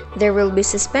play, there will be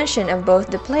suspension of both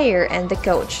the player and the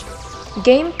coach.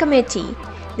 Game committee.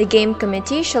 The game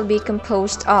committee shall be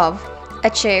composed of a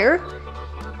chair,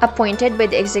 appointed by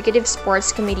the Executive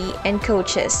Sports Committee, and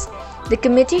coaches. The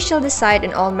committee shall decide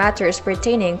on all matters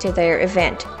pertaining to their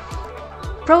event.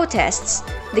 Protests.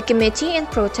 The committee and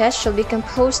protest shall be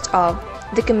composed of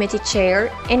the committee chair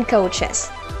and coaches.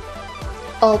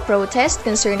 All protests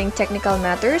concerning technical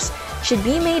matters should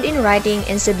be made in writing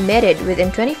and submitted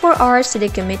within 24 hours to the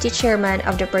committee chairman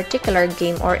of the particular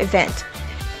game or event.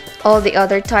 All the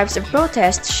other types of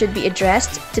protests should be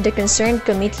addressed to the concerned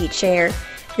committee chair.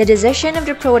 The decision of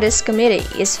the protest committee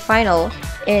is final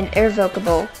and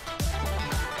irrevocable.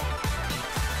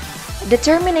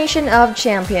 Determination of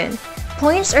champion.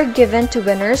 Points are given to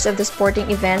winners of the sporting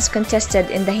events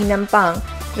contested in the Hinampang.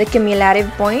 The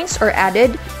cumulative points are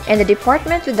added, and the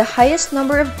department with the highest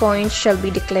number of points shall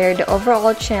be declared the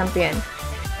overall champion.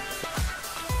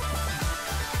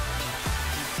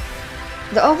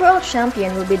 The overall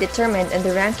champion will be determined in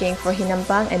the ranking for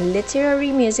Hinampang and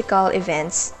literary musical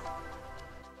events.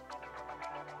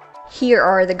 Here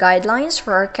are the guidelines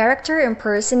for our character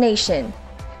impersonation.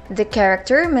 The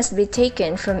character must be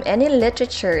taken from any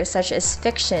literature such as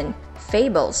fiction,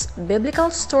 fables,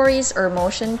 biblical stories, or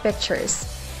motion pictures.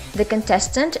 The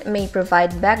contestant may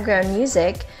provide background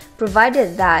music,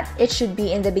 provided that it should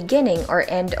be in the beginning or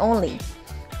end only.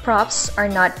 Props are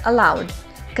not allowed.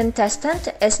 Contestant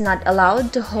is not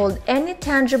allowed to hold any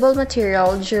tangible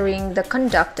material during the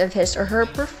conduct of his or her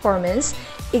performance,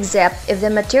 except if the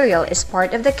material is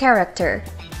part of the character.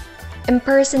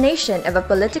 Impersonation of a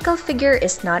political figure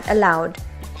is not allowed.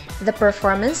 The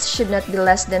performance should not be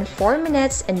less than 4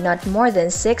 minutes and not more than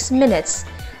 6 minutes.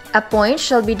 A point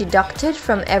shall be deducted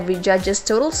from every judge's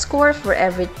total score for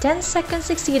every 10 seconds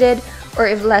exceeded or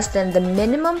if less than the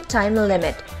minimum time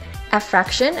limit. A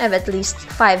fraction of at least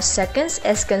 5 seconds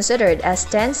is considered as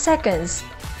 10 seconds.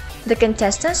 The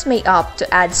contestants may opt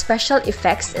to add special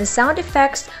effects and sound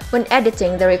effects when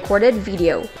editing the recorded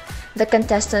video. The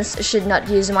contestants should not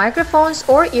use microphones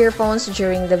or earphones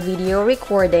during the video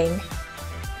recording.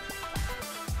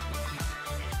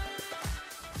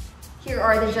 Here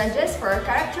are the judges for a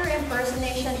character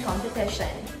impersonation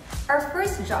competition. Our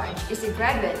first judge is a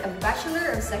graduate of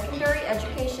Bachelor of Secondary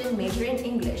Education major in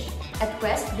English at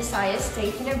West Visayas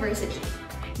State University.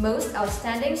 Most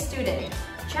outstanding student,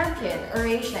 champion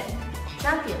oration,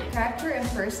 champion character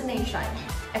impersonation,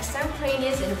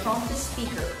 extemporaneous and impromptu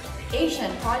speaker,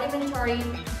 Asian parliamentary,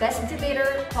 best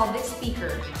debater, public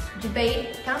speaker,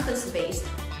 debate, campus-based,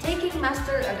 taking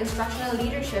Master of Instructional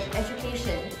Leadership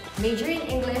Education, major in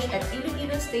English at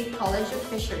Iloilo State College of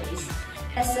Fisheries,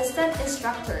 assistant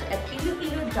instructor at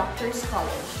Iloilo Doctors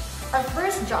College. Our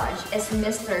first judge is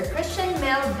Mr. Christian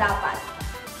Mel Dapat.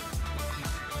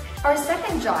 Our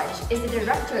second judge is the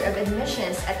Director of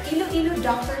Admissions at Iloilo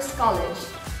Doctors College,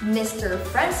 Mr.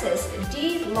 Francis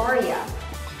D. Loria.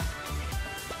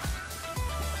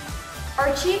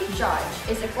 Our chief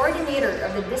judge is the coordinator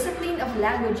of the Discipline of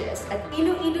Languages at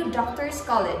Iloilo Doctors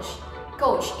College,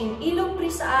 coach in Ilog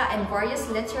Prisaa and various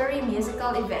literary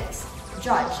musical events,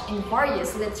 judge in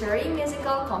various literary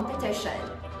musical competition.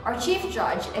 Our chief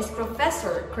judge is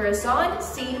Professor Corazon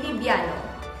C. Libiano.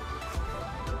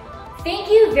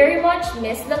 Thank you very much,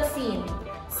 Ms. Luxine.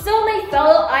 So my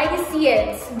fellow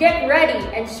IDCians, get ready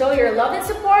and show your love and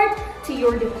support to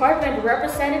your department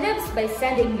representatives by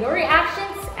sending your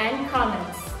reactions and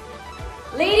comments.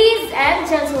 Ladies and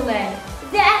gentlemen,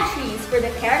 the entries for the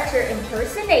character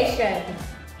impersonation.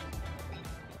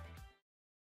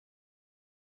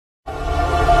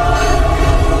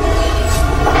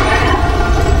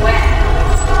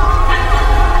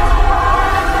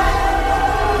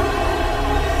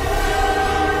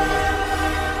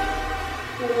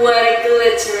 What a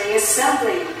glittering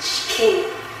assemblage, King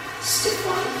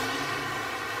Stefan.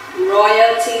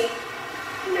 Royalty,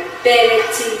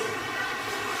 nobility,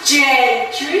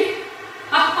 gentry.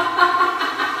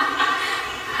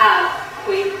 How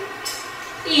quaint,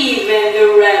 even the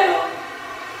rebel.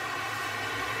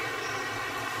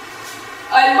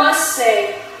 I must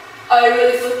say, I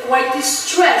really feel quite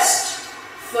distressed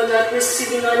for not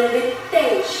receiving an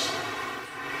invitation.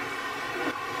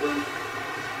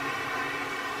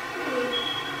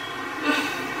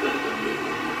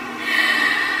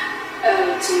 Oh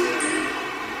dear,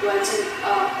 what an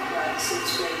awkward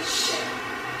situation.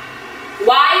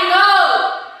 Why no?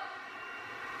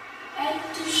 And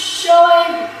to show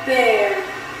I bear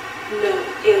no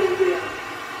ill will,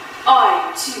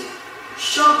 I too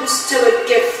shall bestow a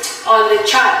gift on the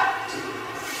child.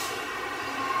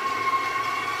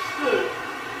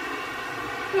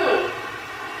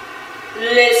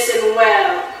 Listen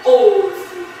well, all of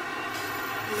you.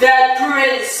 That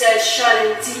princess shall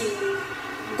indeed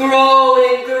grow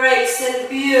in grace and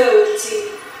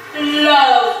beauty,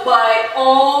 loved by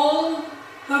all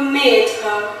who meet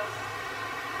her.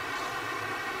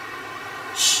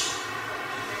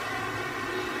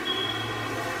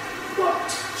 But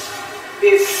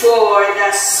before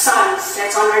the sun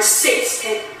sets on her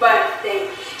 16th birthday,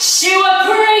 she will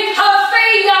break her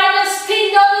finger on the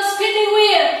spinning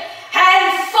wheel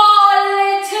and fall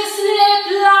into sleep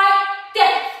like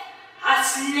death.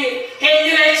 Asleep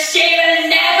into which she will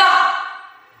never.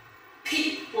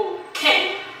 People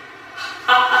can.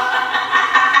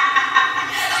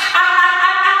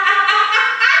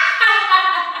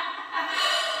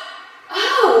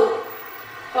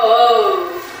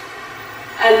 Oh,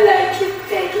 I like it,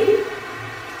 Peggy.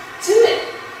 Do it.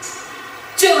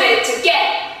 Do it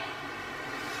again.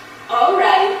 All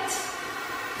right.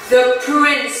 The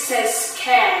princess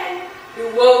can be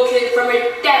woken from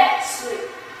her death sleep,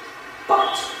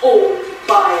 but only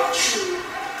by a true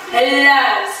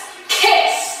love's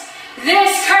kiss.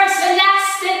 This curse will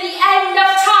last to the end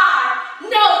of time.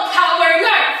 No power on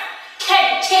earth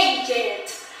can change it.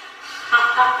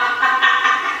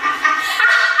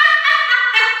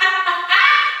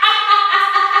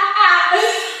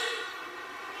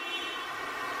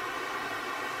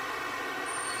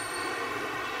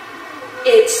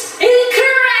 It's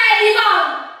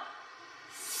incredible!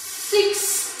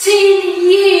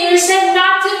 16 years and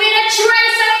not even a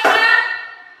trace of her?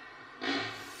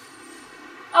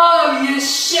 Are you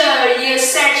sure you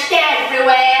searched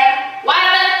everywhere? What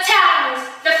about the towns,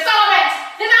 the forests,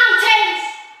 the mountains?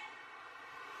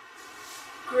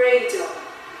 Cradle.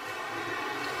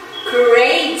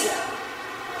 Cradle.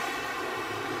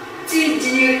 Did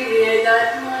you hear that,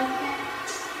 my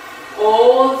pet?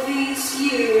 All these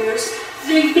years,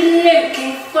 they've been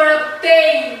looking for a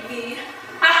baby.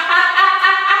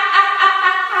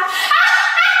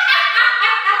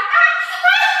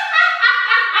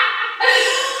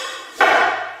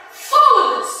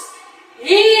 Fools!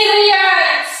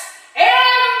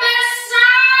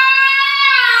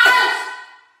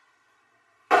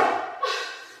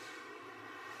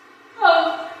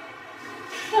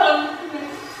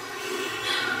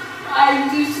 I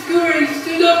disgrace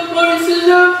to the person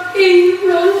of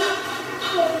evil.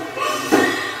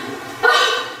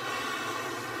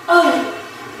 Oh,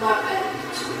 my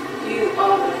pet, you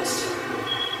are minister.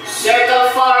 Circle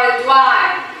far and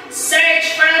wide.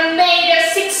 Search for a maid of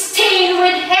 16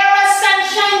 with hair of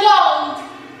sunshine gold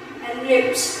and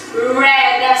lips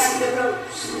red as the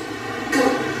rose. Go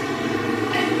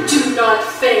and do not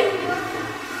fail.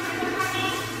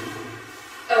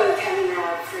 Oh, come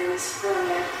now, Prince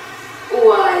Fire.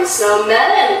 Why so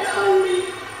melancholy?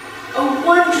 A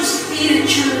wondrous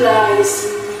future lies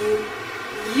in you.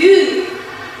 You,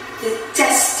 the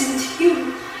destined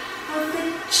hero of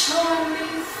the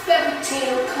charming fairy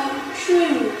tale come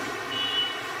true.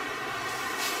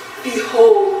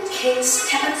 Behold King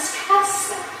Stephen's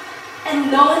castle,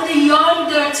 and on the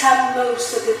yonder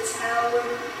topmost of the tower,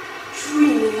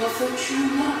 dreaming of her true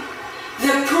love,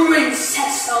 the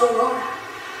Princess Aurora.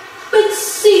 But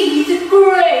see the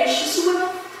gracious little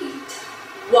feet.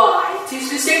 Why, 'tis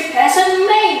the same peasant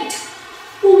maid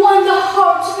who won the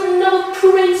hearts of another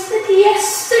prince but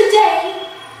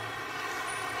yesterday.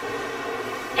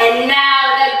 And now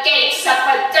the gates of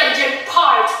a dungeon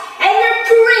part, and the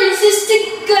prince is to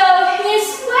go his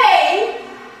way.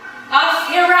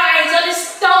 Off he rides on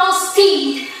his double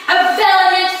steed, a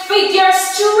valiant figure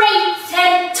straight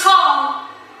and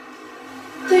tall.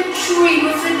 The dream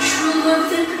of the true love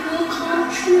that will come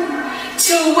true,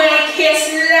 to wake his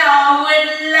love with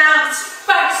love's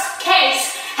first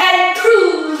kiss, and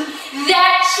prove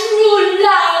that true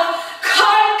love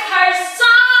conquers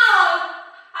all.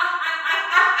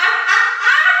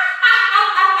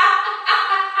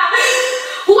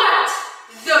 What?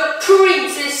 The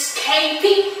prince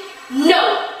escaping? No,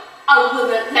 I will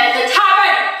not let it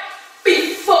happen.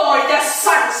 Before the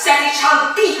sunset it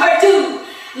shall be her doom.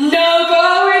 No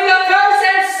going the curse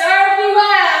and serve me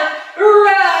well.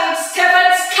 Round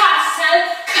Stephen's castle,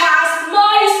 cast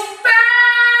my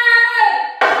spell.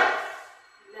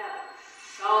 Now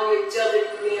shall you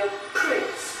deliver me a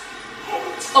prince,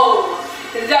 and all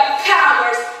the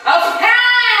powers of hell.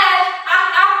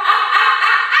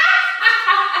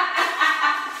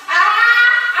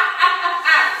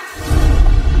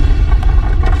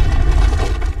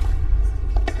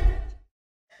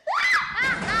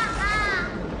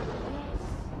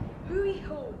 Hurry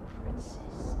home,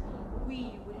 princess.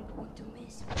 We wouldn't want to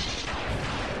miss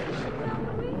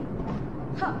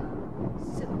Ha!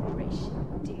 Celebration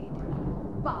indeed.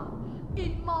 But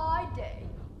in my day,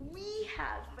 we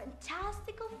had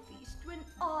fantastical feast when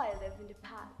I lived in the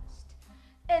past.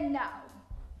 And now,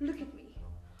 look at me.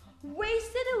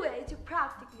 Wasted away to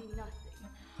practically nothing.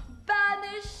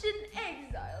 Banished and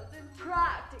exiled and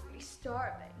practically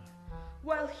starving.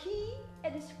 While he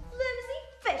and his flimsy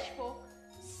fishfolk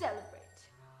celebrate.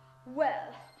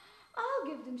 Well, I'll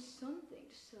give them something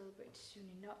to celebrate soon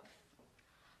enough.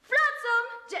 Flotsam,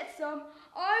 Jetsam,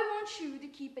 I want you to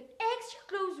keep an extra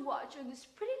close watch on this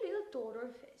pretty little daughter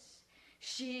of his.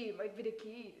 She might be the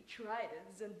key to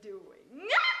Trident's undoing.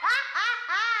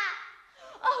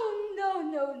 Oh,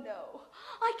 no.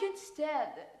 I can't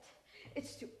stand it.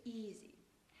 It's too easy.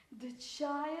 The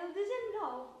child is in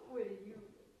love with a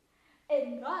human.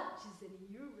 And not just any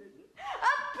human,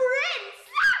 a prince!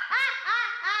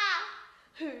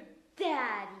 Her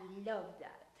daddy loved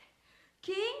that.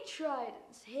 King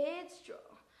Trident's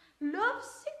headstrong,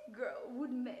 lovesick girl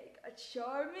would make a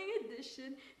charming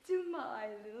addition to my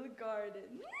little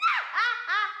garden.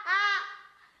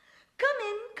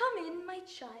 Come in, my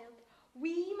child.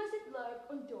 We mustn't lurk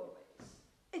on doorways.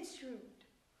 It's rude.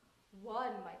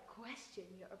 One might question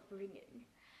your upbringing.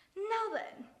 Now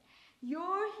then,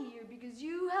 you're here because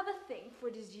you have a thing for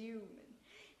this human.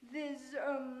 This,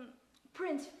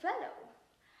 prince fellow.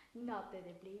 Not that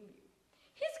I blame you.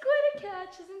 He's quite a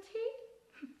catch, isn't he?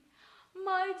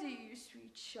 My dear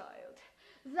sweet child,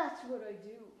 that's what I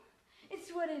do.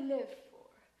 It's what I live for.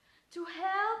 To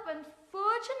help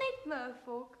unfortunate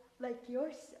merfolk like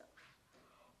yourself.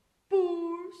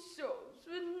 Poor souls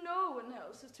with no one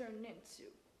else to turn into.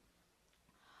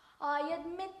 I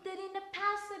admit that in the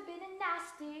past I've been a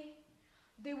nasty.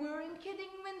 They weren't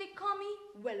kidding when they call me,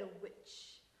 well, a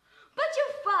witch. But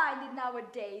you'll find that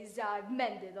nowadays I've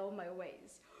mended all my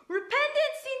ways.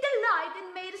 Repented, seen the light,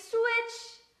 and made a switch.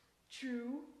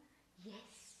 True?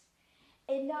 Yes.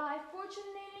 And I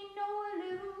fortunately know a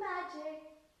little magic.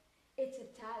 It's a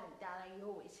talent that I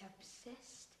always have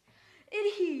possessed. And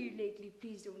here lately,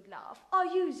 please don't laugh.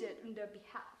 I'll use it on the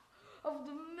behalf of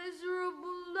the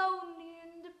miserable, lonely,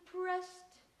 and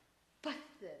depressed.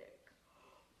 Pathetic.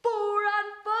 Poor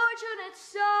unfortunate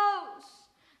souls.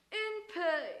 In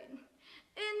pain.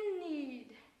 In need.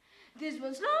 The These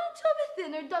ones long, chubby,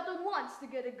 thinner, that one wants to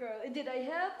get a girl. And did I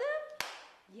have them?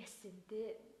 Yes,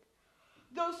 indeed.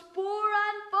 Those poor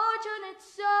unfortunate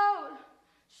souls.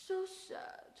 So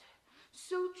sad,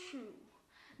 so true.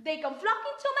 They come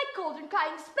flocking to my cauldron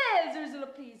crying, "Spells, Ursula,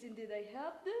 please." And did I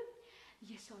help them?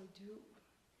 Yes, I do.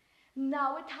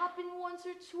 Now it happened once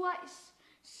or twice.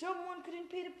 Someone couldn't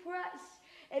pay the price,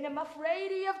 and I'm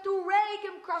afraid you have to rake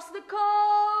him across the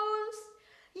coast.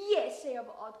 Yes, I have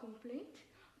an odd complaint,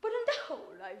 but on the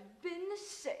whole, I've been a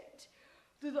saint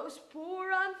to those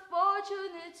poor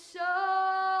unfortunate souls.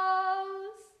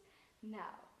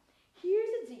 Now,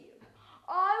 here's the deal.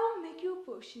 I will make you a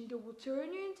potion that will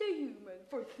turn you into a human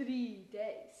for 3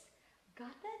 days.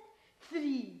 Got that?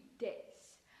 3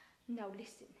 days. Now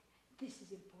listen, this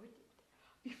is important.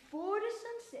 Before the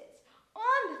sun sets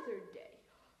on the 3rd day,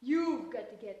 you've got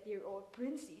to get your old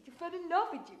princey to fall in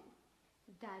love with you.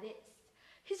 That is,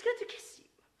 he's got to kiss you.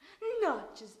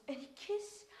 Not just any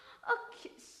kiss, a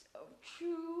kiss of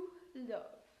true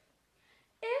love.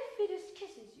 If he just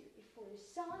kisses you before the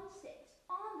sun sets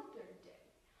on the 3rd day,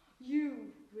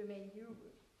 you remain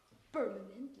human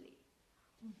permanently.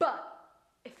 But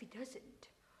if he doesn't,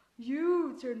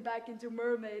 you turn back into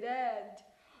mermaid and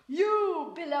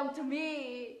you belong to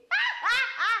me.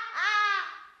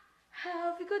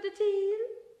 Have you got a deal?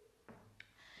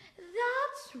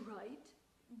 That's right,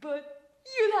 but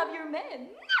you'll have your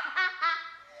men.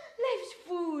 Life's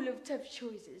full of tough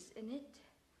choices, isn't it?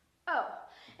 Oh,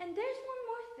 and there's one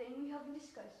more thing we haven't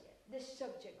discussed yet, the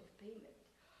subject of payment.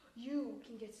 You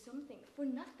can get something for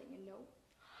nothing, you know.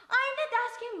 I'm not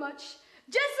asking much,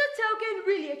 just a token,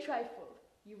 really a trifle.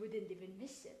 You wouldn't even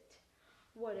miss it.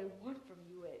 What I want from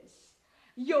you is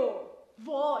your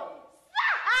voice.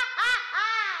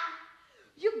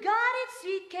 You got it,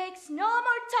 sweet cakes, no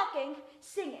more talking,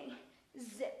 singing,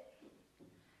 zip.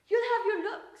 You'll have your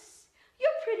looks,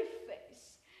 your pretty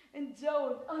face, and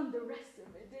don't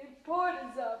underestimate the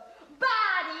importance of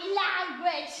body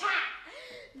language.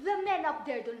 The men up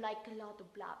there don't like a lot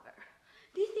of blabber.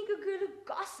 They think a girl who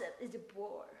gossip is a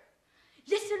bore.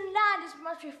 Yes, a land is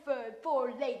much preferred,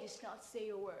 for ladies not say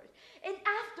a word. And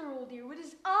after all, dear, what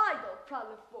is idle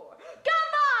problem for?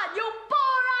 Come on, you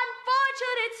poor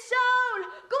unfortunate soul!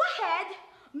 Go ahead,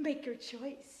 make your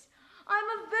choice. I'm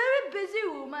a very busy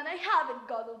woman, I haven't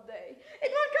got all day.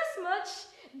 It won't cost much,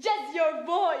 just your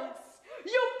voice.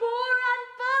 You poor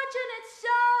unfortunate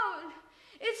soul!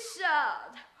 It's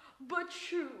sad, but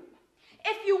true.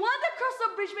 If you want to cross the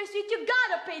bridge, my sweet, you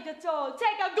gotta pay the toll.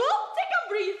 Take a gulp, take a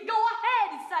breathe, go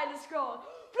ahead inside the scroll.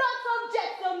 Flotsam,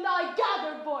 jetsam, now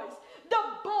gather boys. The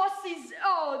boss is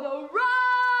on the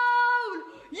roll.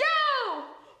 You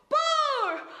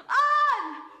poor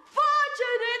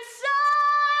unfortunate soul.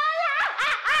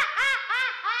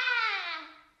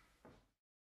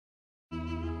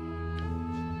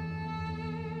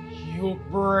 You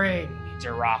bring me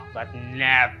the rock, but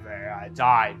never a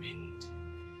diamond.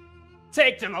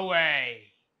 Take them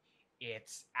away.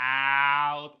 It's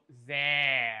out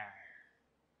there.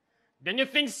 Then you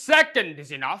think second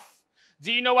is enough?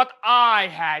 Do you know what I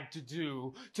had to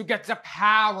do to get the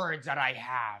power that I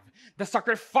have? The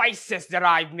sacrifices that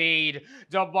I've made,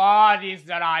 the bodies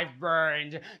that I've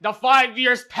burned, the 5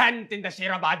 years spent in the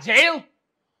Shiraba jail?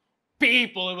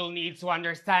 People will need to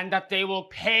understand that they will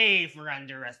pay for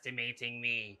underestimating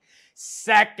me.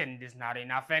 Second is not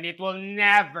enough, and it will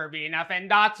never be enough, and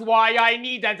that's why I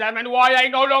needed them and why I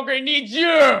no longer need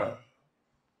you.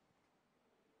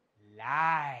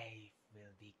 Life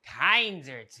will be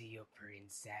kinder to you,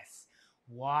 princess,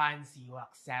 once you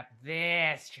accept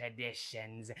these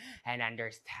traditions and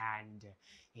understand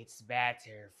it's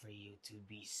better for you to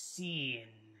be seen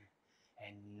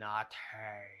and not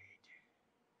heard.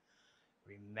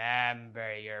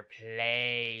 Remember your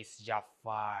place,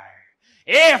 Jafar.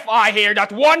 If I hear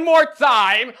that one more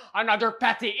time, another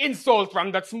petty insult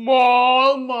from that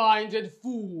small-minded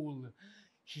fool,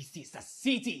 he sees a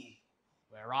city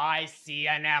where I see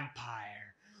an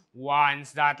empire.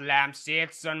 Once that lamp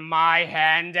sits on my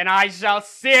hand, and I shall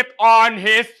sit on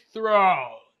his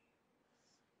throne.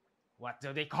 What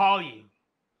do they call you?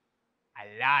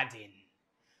 Aladdin.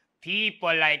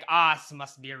 People like us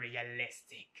must be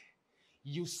realistic.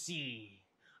 You see,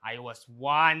 I was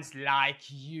once like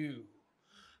you,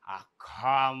 a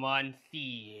common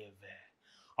thief.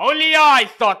 Only I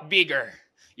thought bigger.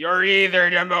 You're either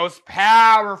the most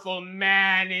powerful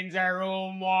man in the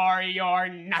room or you're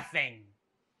nothing.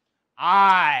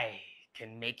 I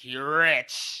can make you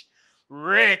rich,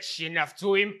 rich enough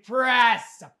to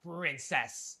impress a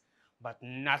princess, but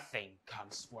nothing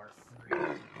comes for free.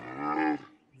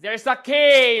 There's a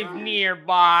cave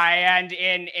nearby, and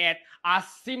in it, a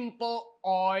simple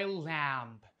oil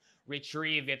lamp.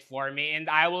 Retrieve it for me, and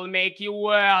I will make you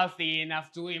wealthy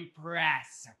enough to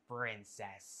impress a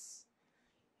princess.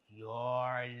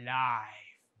 Your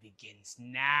life begins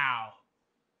now,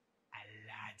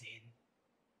 Aladdin.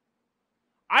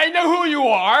 I know who you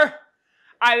are!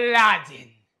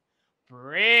 Aladdin,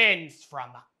 prince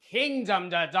from a kingdom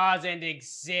that doesn't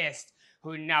exist,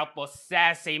 who now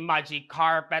possess a magic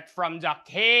carpet from the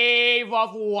Cave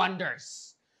of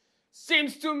Wonders.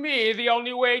 Seems to me the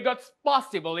only way that's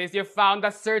possible is you found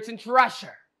a certain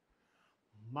treasure.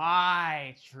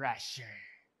 My treasure.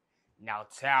 Now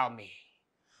tell me,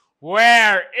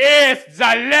 where is the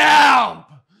lamp?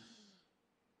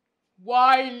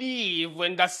 Why leave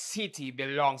when the city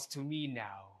belongs to me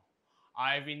now?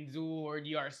 I've endured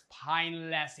your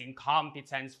spineless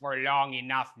incompetence for long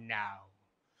enough now.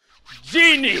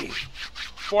 Genie,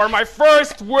 for my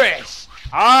first wish,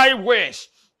 I wish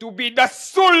to be the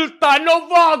Sultan of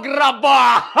Agrabah!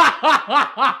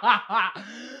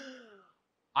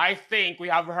 I think we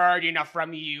have heard enough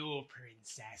from you,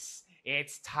 princess.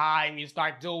 It's time you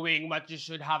start doing what you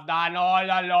should have done all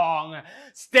along.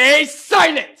 Stay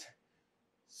silent!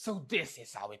 So this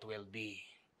is how it will be.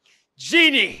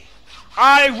 Genie,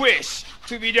 I wish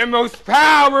to be the most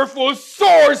powerful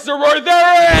sorcerer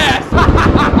there is!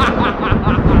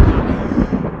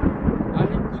 I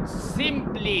could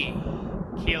simply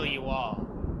kill you all,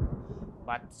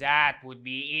 but that would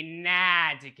be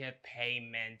inadequate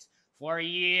payment for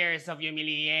years of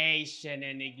humiliation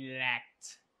and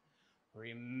neglect.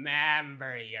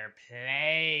 Remember your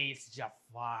place,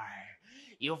 Jafar.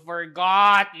 You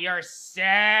forgot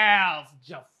yourself,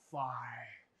 Jafar.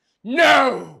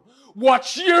 No!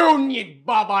 What you need,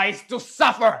 Baba, is to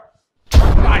suffer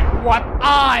like what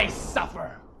I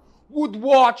suffer. Would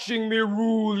watching me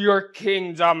rule your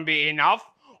kingdom be enough?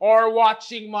 Or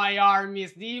watching my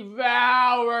armies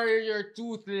devour your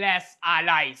toothless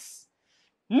allies?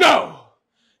 No!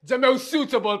 The most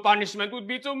suitable punishment would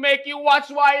be to make you watch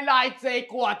while I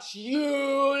take what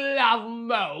you love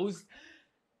most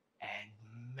and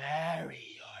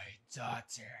marry your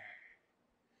daughter.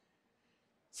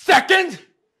 Second?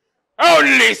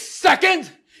 Only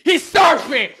second? He starved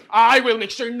me! I will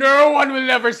make sure no one will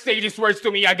ever say these words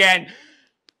to me again.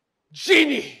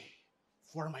 Genie,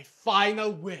 for my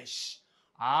final wish,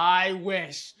 I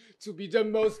wish to be the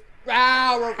most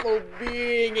powerful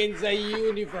being in the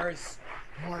universe.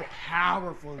 More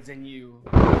powerful than you.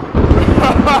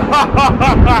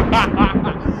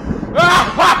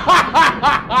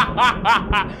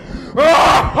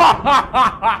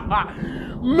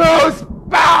 Most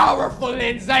powerful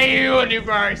in the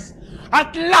universe.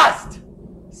 At last,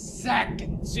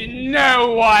 second to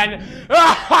no one.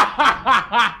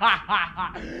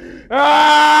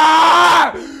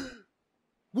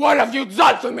 What have you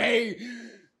done to me?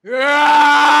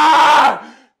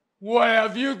 What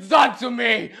have you done to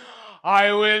me?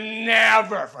 I will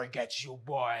never forget you,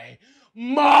 boy.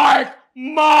 Mark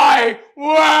my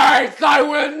words! I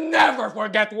will never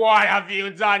forget what have you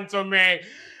done to me.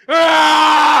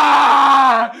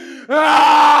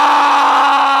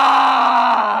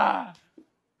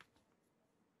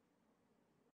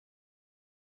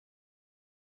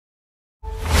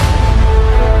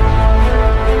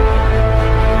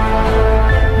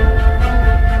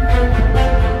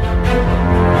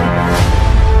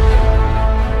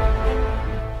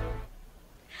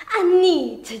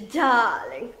 Anita,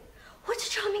 darling, what a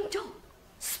charming dog.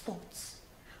 Spots.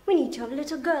 We need to have a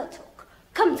little girl talk.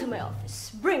 Come to my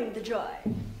office. Bring the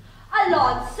drawing.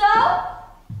 Alonso!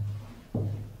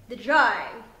 The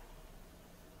drawing.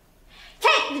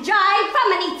 Take the drawing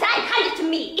from Anita and hand it to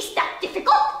me. Is that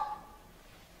difficult?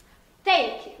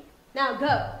 Thank you. Now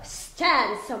go.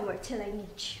 Stand somewhere till I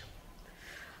need you.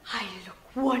 I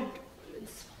look wonderful in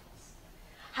spots.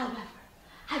 However,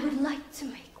 I would like to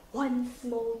make one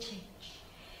small change.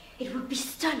 It would be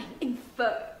stunning in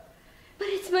fur. But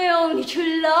it's my only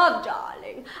true love,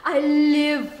 darling. I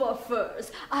live for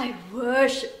furs. I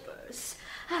worship furs.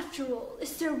 After all,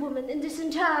 is there a woman in this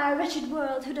entire wretched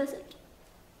world who doesn't?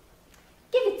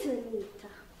 Give it to Anita.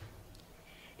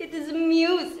 It is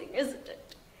amusing, isn't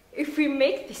it? If we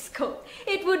make this coat,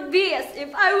 it would be as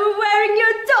if I were wearing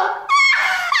your dog.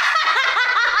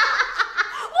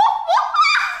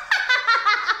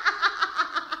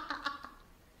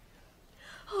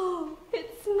 Oh,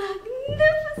 it's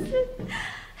magnificent.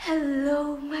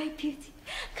 Hello, my beauty.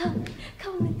 Come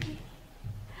with me.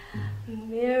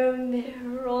 Mirror,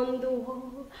 mirror on the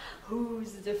wall,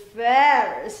 who's the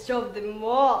fairest of them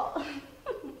all?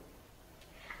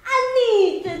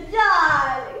 Anita,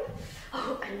 darling.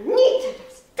 Oh, Anita,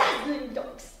 there's dazzling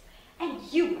dogs. And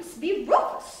you must be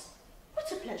Rufus.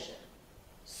 What a pleasure.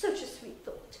 Such a sweet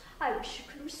thought. I wish you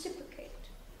could reciprocate.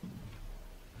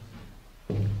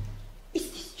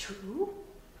 Is this true?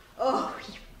 Oh,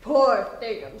 you poor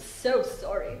thing. I'm so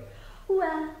sorry.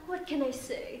 Well, what can I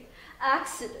say?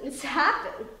 Accidents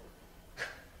happen.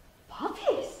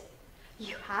 Puppies?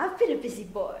 You have been a busy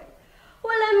boy.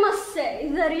 Well, I must say,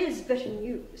 that is better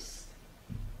news.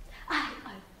 I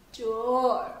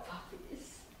adore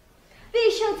puppies.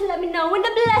 Be sure to let me know when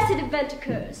the blessed event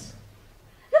occurs.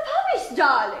 The puppies,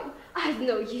 darling. I've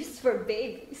no use for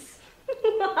babies.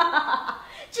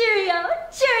 Cheerio,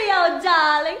 cheerio,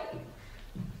 darling.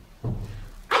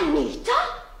 Anita?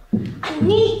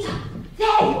 Anita!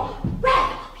 There you are. Where are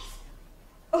the puppies?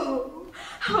 Oh,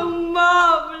 how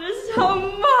marvelous, how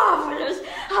marvelous,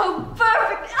 how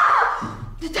perfect. Ah!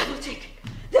 The devil take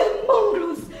it. They're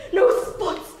mongrels. No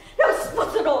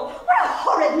spots at all. What a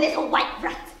horrid little white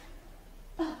rat.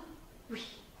 Oh, really?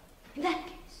 In that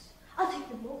case, I'll take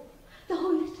them all. The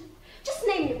whole litter. Just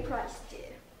name your price,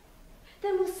 dear.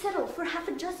 Then we'll settle for half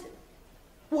a dozen.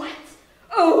 What?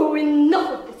 Oh,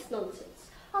 enough of this nonsense.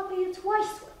 I'll pay you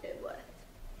twice what they're worth.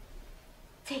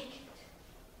 Take it.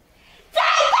 Take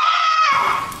it!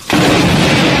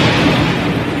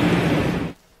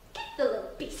 Get the little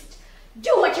beast.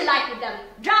 Do what you like with them.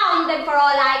 Drown them for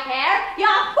all I care. You're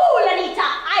a fool, Anita.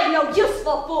 I've no use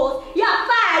for fools. You're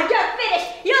fired. You're finished.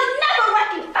 You'll never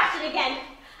work in fashion again.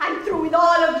 I'm through with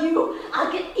all of you.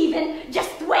 I'll get even.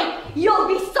 Just wait. You'll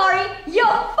be sorry. You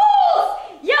fools!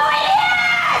 You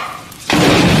idiots!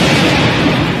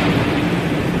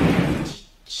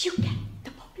 Did you get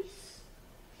the puppies?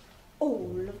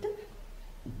 All of them?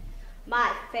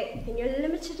 My faith in your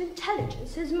limited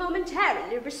intelligence is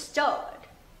momentarily restored.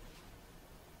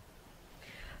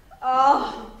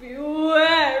 I'll be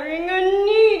wearing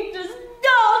Anita's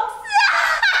dogs.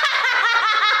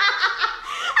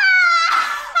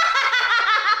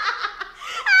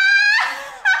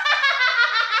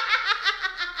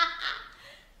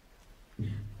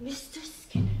 Mr.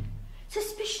 Skinner,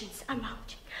 suspicions are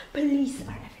mounting. Police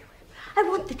are everywhere. I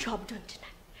want the job done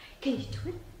tonight. Can you do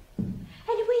it?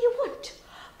 Any way you want.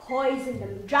 Poison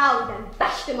them, drown them,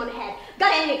 bash them on the head.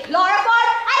 Got any chloroform?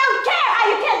 I don't care how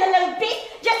you kill the little beast.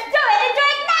 Just do it and do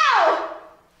it now!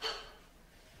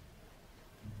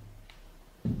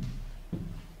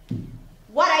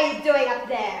 What are you doing up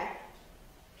there?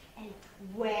 And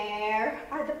where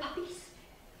are the puppies?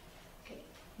 Okay.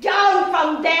 Down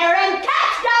from there and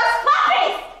catch those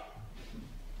puppies!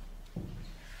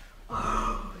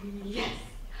 Oh, yes.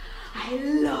 I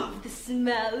love the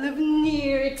smell of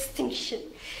near extinction.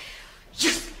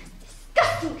 Useless,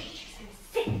 disgusting creatures and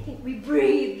sick think we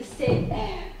breathe the same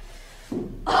air.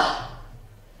 Oh,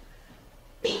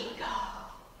 bingo.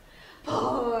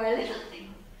 Poor little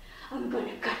thing. I'm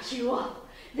gonna cut you off,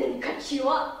 then cut you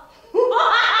up.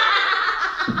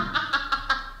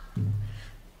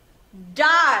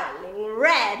 Darling,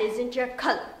 red isn't your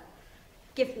color.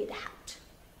 Give me the hat.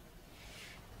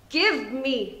 Give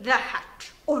me the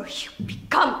hat, or you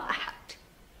become a hat.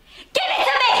 Give it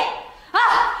to me!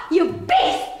 Ah, you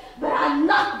beast! But I'm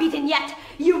not beaten yet.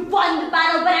 You won the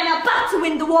battle, but I'm about to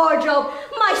win the wardrobe.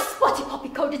 My spotty poppy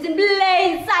coat is in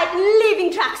plain sight,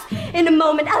 leaving tracks. In a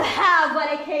moment, I'll have what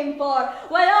I came for,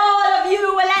 while all of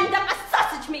you will end up as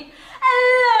sausage meat,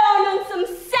 alone on some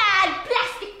sad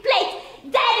plastic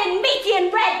plate, dead and meaty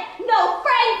and red. No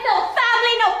friends, no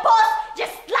family, no pulse,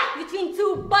 just like between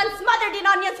two buns smothered in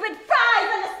onions with fries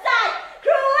on the side.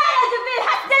 Cruella de Vil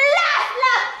has the last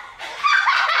laugh.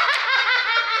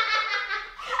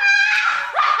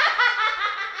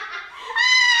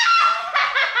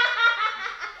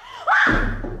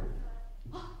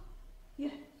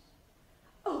 Yes.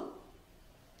 Oh,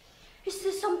 is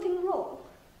there something wrong?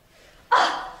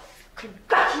 Ah,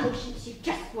 congratulations, you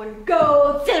just won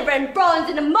gold, silver, and bronze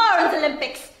in the Morons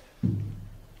Olympics.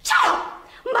 Ciao!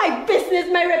 My business,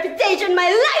 my reputation, my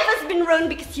life has been ruined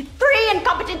because you three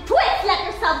incompetent twits let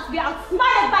yourselves be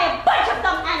outsmarted by a bunch of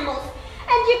dumb animals.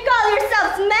 And you call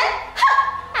yourselves men? Ha!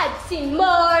 I've seen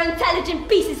more intelligent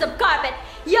pieces of carpet.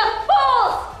 You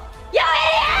fools! You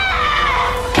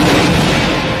idiots!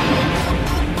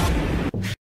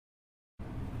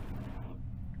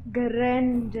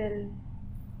 Grendel,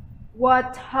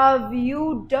 what have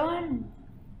you done?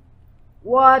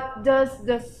 What does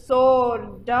the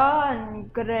sword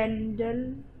done,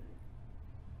 Grendel?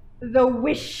 The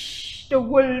wish, the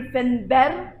wolf and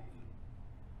bear?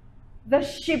 The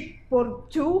ship for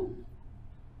two?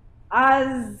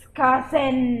 As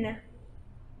Kathen,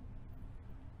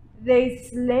 they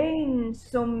slain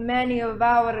so many of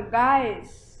our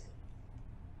guys.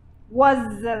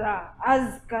 Wazra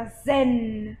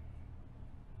Azkazen.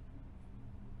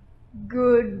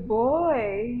 Good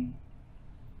boy.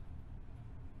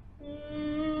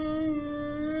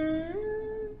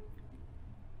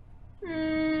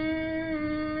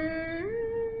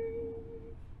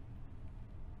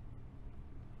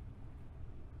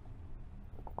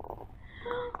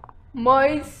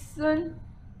 My son,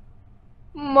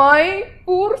 my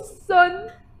poor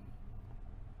son,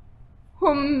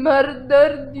 who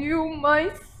murdered you,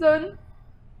 my son,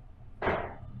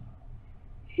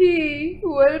 he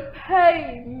will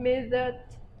pay me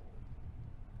that.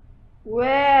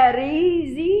 Where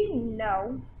is he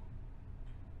now?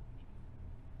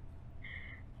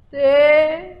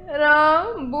 Terambus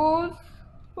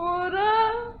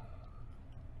ora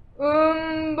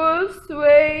umbus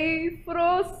way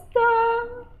frosta.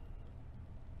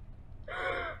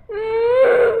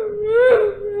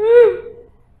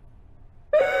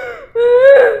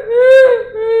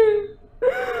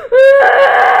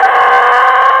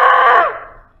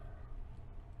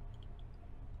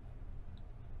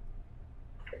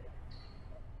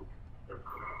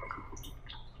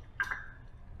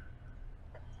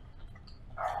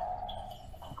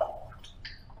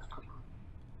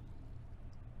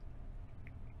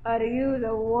 Are you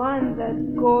the one that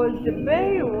called the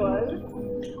Beowulf?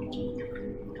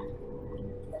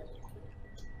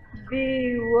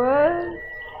 Beowulf,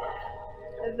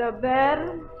 the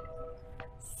bear,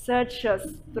 such a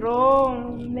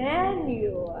strong man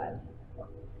you are,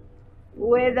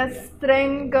 with the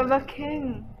strength of a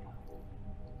king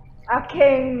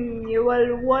you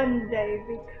will one day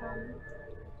become.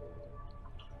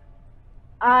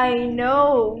 I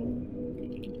know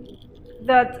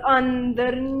that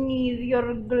underneath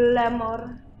your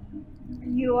glamour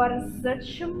you are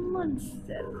such a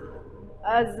monster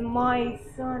as my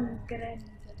son Grendel.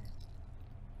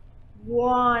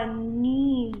 One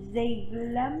needs a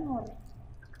glamour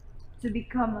to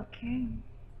become a king.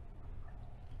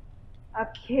 A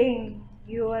king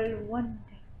you will one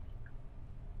day.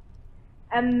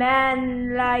 A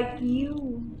man like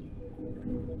you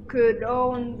could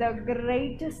own the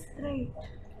greatest strait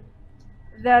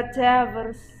that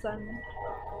ever sung.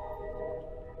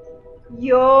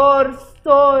 Your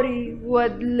story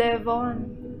would live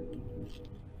on.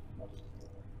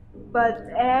 But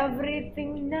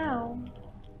everything now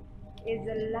is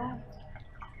a lie,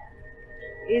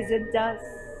 is a dust.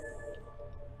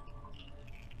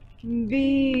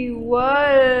 Beowulf,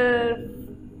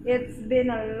 it's been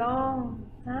a long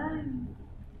time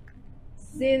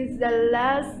since the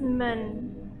last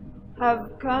men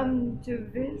have come to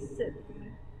visit me.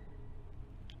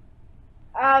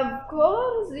 Of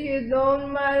course you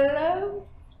don't, my love.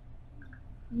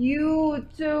 You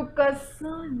took a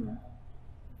son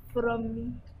from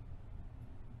me.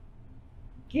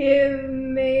 Give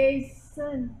me a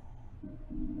son.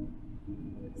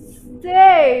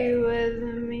 Stay with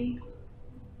me.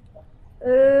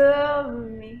 Love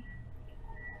me.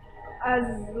 As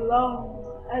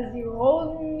long as you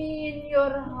hold me in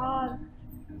your heart,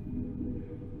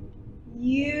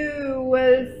 you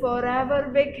will forever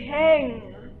be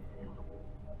king,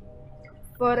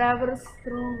 forever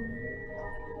strong,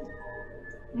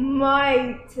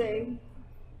 mighty,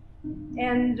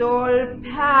 and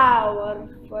all-powerful.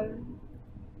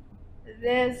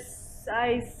 This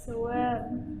I swear,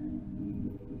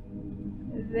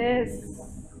 this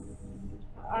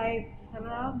I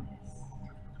promise.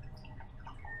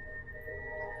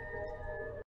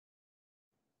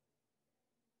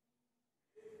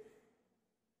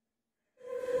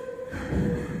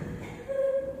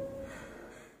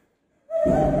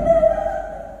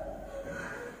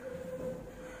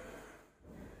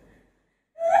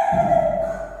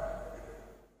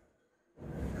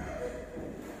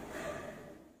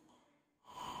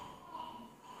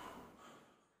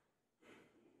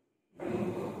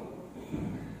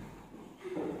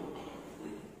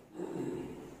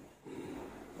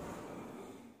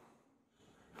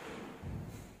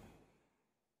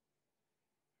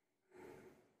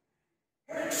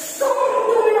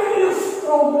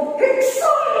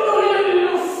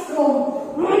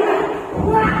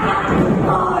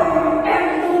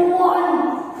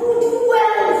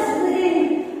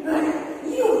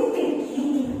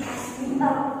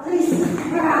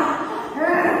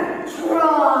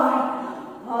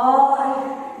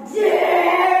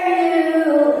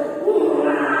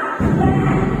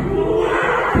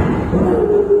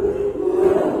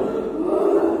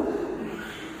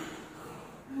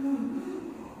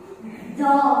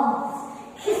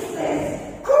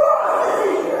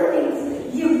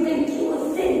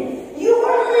 You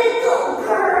little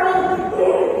girl!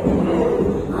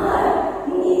 I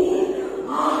need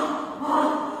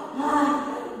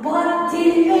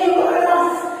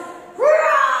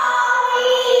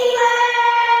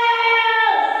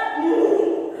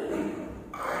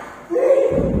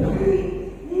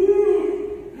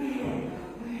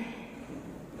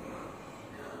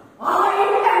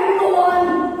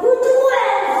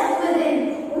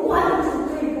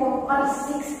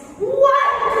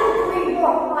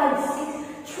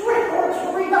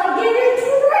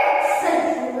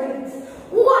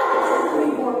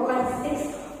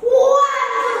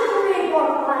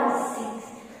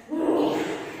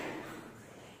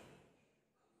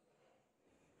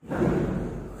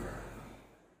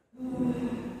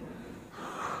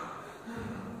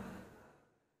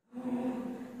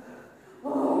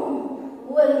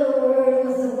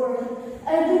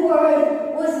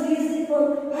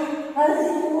as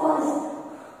it was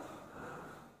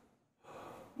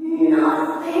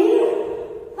nothing.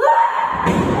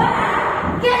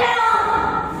 Get it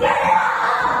off! Get it off!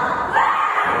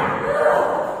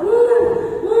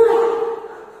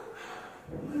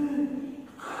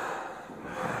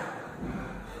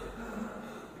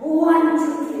 1, 2,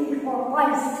 3, 4,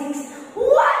 5, 6. 1,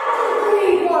 2,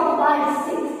 3, 4, 5,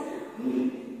 6.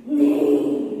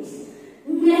 Names.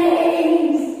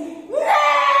 Names. Names.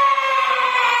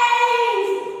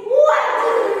 1,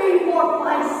 2, 3, 4,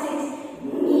 5, 6.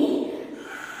 Me.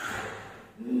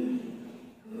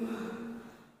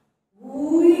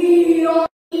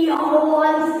 We are the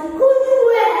ones who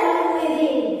dwell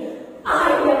within. I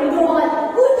am the one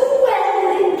who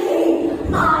dwells in King.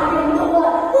 I am the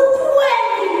one who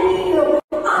dwells in Neo.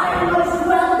 I was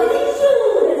dwelt within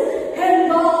Judas,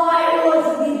 and I was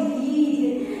with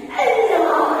Eden, and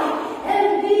I am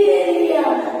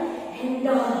Miriam, and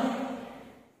I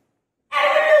am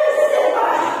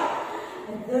Lucifer,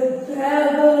 and the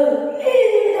devil in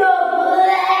the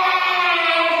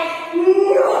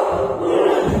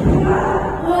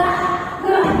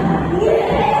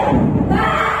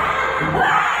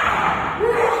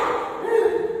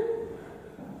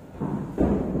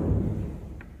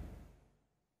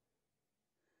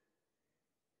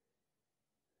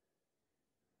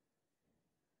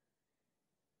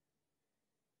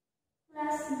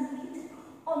Last night,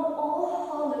 on All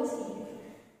Hallows Eve,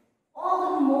 all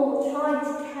the mole tried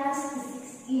to cast the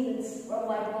 6 demons from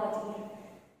my body.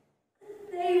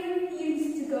 They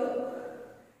refused to go.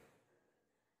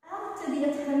 After the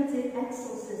attempted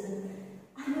exorcism,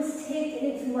 I was taken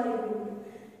into my room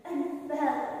and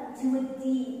fell into a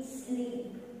deep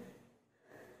sleep.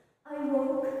 I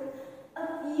woke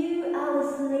a few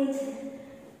hours later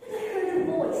and I heard a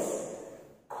voice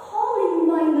calling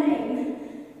my name.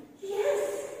 Yes,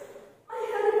 I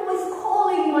heard a voice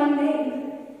calling my name.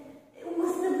 It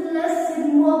was the Blessed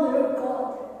Mother of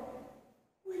God.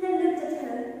 When I looked at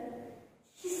her,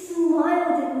 she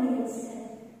smiled at me and said,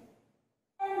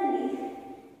 "Emily,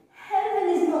 heaven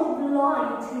is not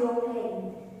blind to your pain."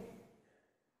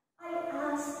 I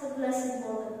asked the Blessed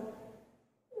Mother,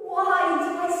 "Why do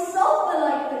I suffer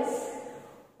like this?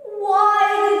 Why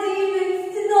the demons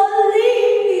did not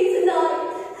leave me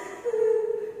tonight?"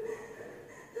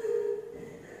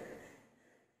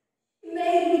 She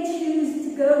made me choose to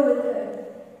go with her,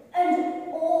 and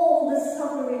all the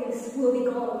sufferings will be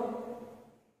gone.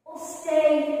 Or stay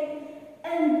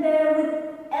and bear with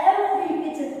every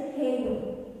bit of pain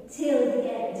till the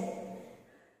end.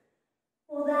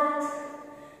 For that,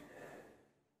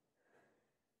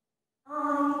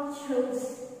 I chose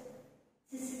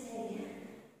to stay.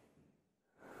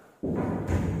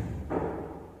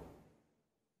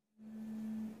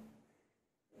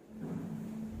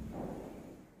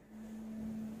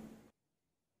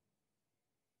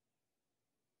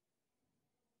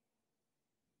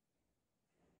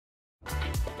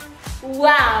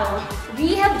 Wow!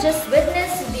 We have just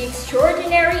witnessed the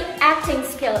extraordinary acting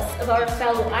skills of our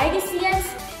fellow IDCians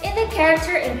in the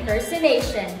character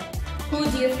impersonation. Who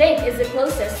do you think is the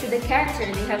closest to the character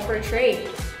they have portrayed?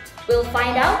 We'll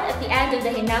find out at the end of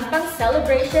the Hinampang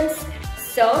celebrations,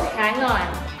 so hang on.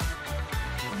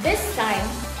 This time,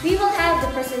 we will have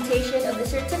the presentation of the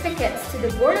certificates to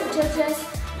the Board of Judges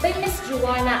by Ms.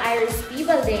 Joanna Iris P.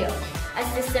 Valdeo,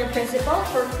 Assistant Principal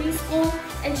for Preschool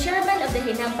and Chairman of the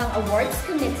Hinampang Awards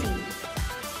Committee.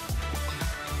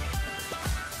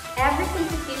 Every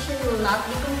competition will not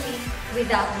be complete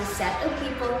without this set of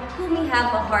people who may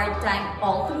have a hard time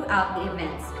all throughout the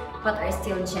events, but are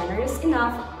still generous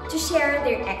enough to share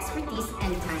their expertise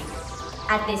and time.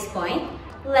 At this point,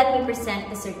 let me present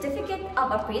the Certificate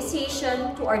of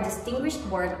Appreciation to our distinguished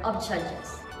Board of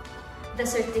Judges. The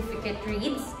certificate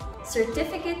reads,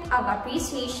 Certificate of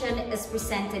Appreciation is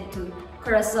presented to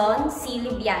Corazon C.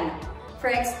 Libiano for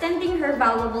extending her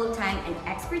valuable time and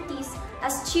expertise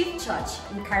as Chief Judge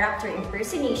in Character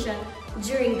Impersonation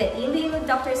during the Iloilo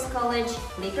Doctors College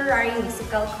Literary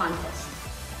Musical Contest.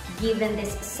 Given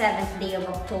this 7th day of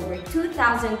October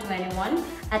 2021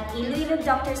 at Iloilo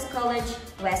Doctors College,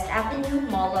 West Avenue,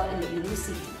 Molo, Iloilo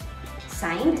City.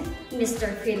 Signed,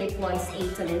 Mr. Philip Lois A.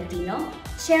 Tolentino,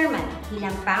 Chairman,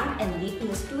 Hinampang and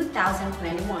Litmus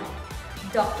 2021.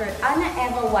 Dr. Ana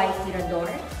Eva Y.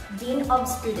 Tirador, Dean of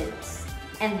Students.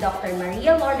 And Dr.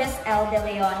 Maria Lourdes L. De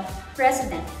Leon,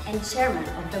 President and Chairman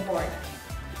of the Board.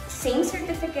 Same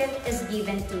certificate is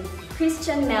given to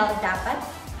Christian Mel Dapat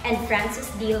and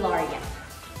Francis D. Loria.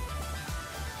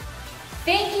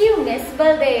 Thank you, Ms.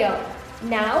 Valdeo.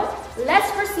 Now,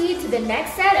 let's proceed to the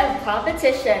next set of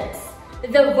competitions.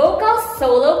 The Vocal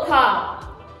Solo Pop.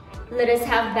 Let us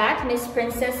have back Miss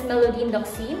Princess Melodine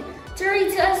Locsin to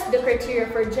read to us the criteria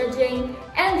for judging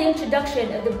and the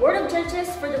introduction of the Board of Judges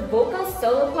for the Vocal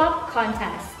Solo Pop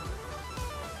Contest.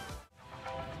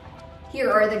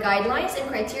 Here are the guidelines and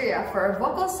criteria for a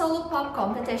vocal solo pop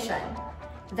competition.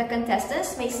 The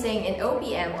contestants may sing in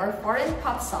OPM or foreign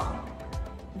pop song.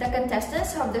 The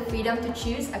contestants have the freedom to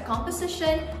choose a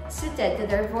composition suited to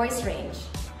their voice range.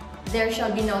 There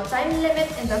shall be no time limit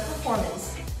in the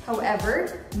performance.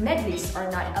 However, medleys are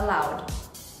not allowed.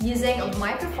 Using of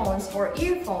microphones or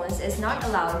earphones is not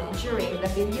allowed during the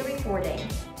video recording.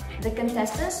 The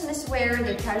contestants must wear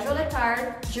their casual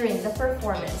attire during the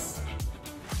performance.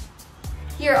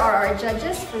 Here are our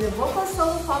judges for the Vocal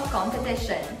Solo Pop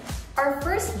competition. Our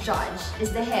first judge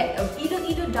is the head of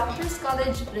Iloilo Doctors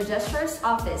College Registrar's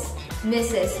Office,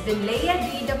 Mrs. Vinleia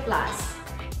D. De Plas.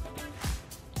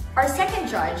 Our second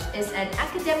judge is an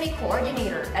academic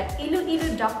coordinator at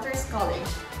Iloilo Doctors College,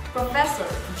 Professor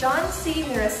John C.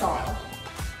 Mirasol.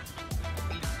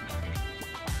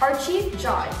 Our chief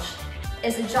judge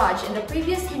is a judge in the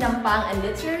previous Hinampang and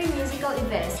literary musical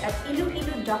events at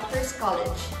Iloilo Doctors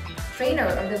College,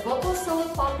 trainer of the vocal solo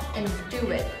pop and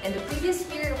duet in the previous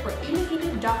year for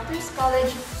Iloilo Doctors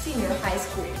College Senior High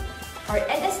School. Our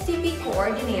NSTP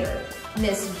coordinator,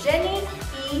 Ms. Jenny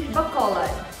E. Bacolod.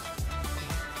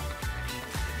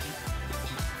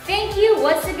 Thank you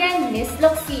once again, Miss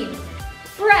Locsin.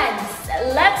 Friends,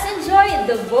 let's enjoy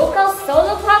the Vocal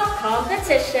Solo Pop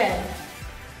competition.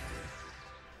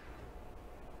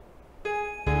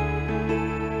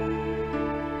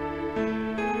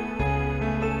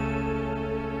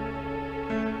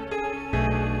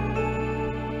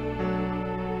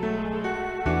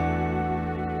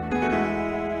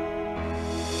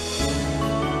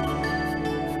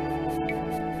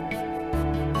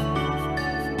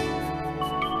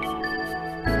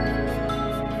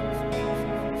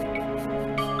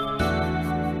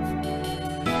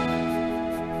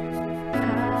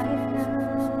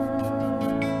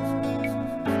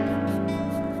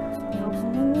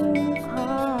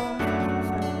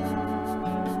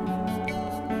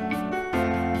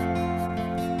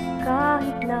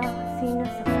 Kahit na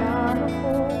sinasaktan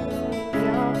ako,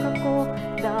 umiiyak ako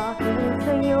dahil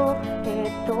sa'yo,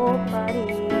 eto pa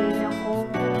rin ako.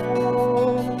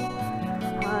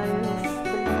 Halos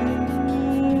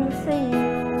baliw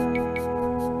sa'yo.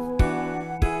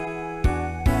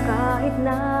 Kahit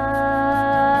na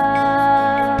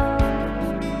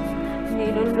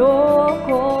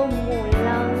niloloko mo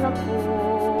lang ako,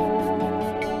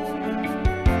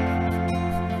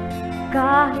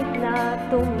 kahit na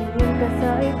tumingin ka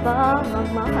sa iba,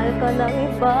 magmahal ka ng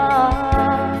iba,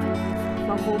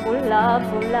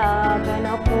 mabubulag-bulagan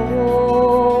ako.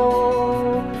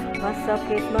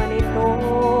 Masakit man ito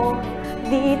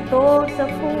dito sa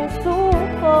puso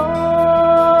ko.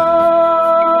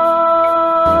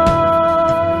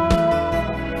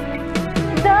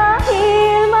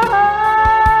 Dahil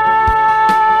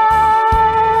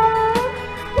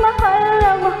mahal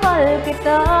na mahal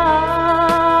kita.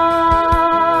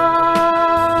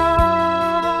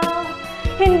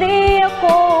 Hindi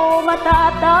ako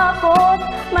matatakot,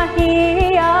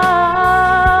 mahihiya,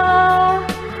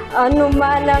 ano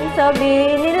man ang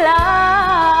sabihin nila.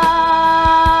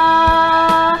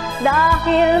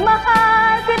 Dahil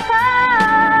mahal kita,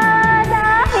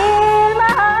 dahil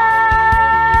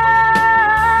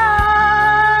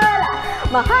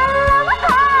mahal na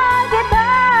mahal kita.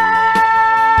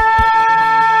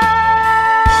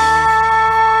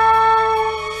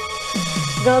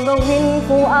 Gagawin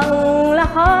ko ang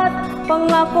lahat,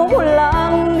 pangako ko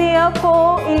lang di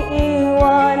ako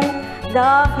iiwan.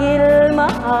 Dahil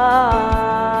mahal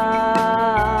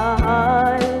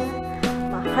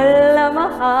na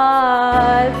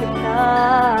mahal kita.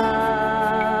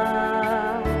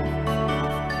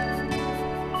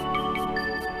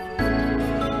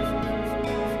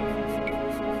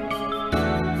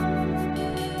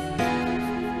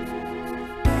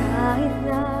 Kahit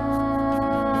na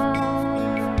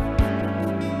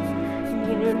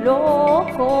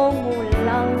niloloko mo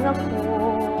lang ako,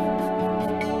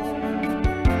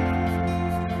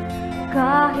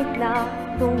 kahit na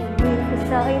tumingin ka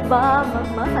sa iba,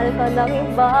 magmahal ka ng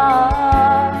iba,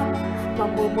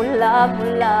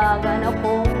 mabubulag-bulagan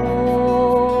ako.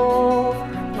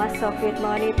 Masakit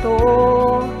man ito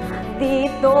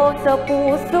dito sa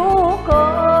puso ko.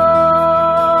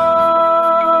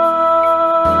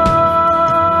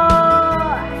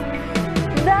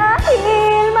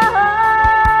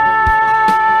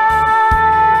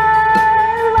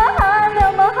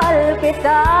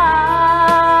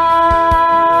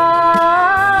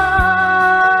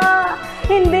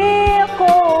 Hindi ako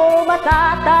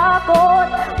matatakot,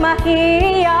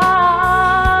 nahiya.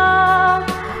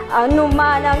 Ano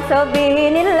man ang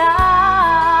sabihin nila,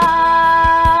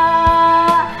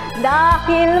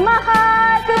 dahil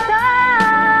mahal kita,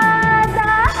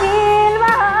 dahil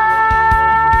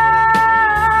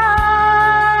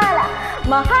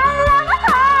mahal na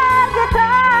mahal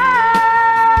kita.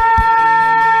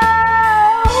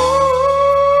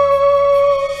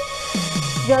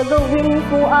 Gagawin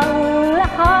ko ang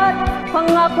lahat,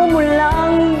 pangako mo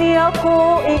lang di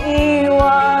ako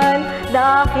iiwan,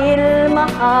 dahil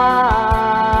mahal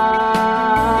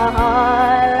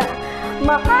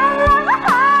na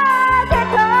mahal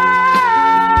kita.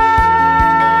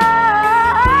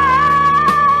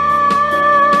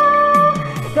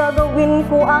 Gagawin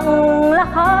ko ang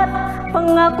lahat,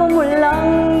 pangako mo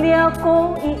lang di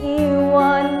ako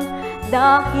iiwan,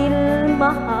 dahil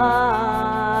mahal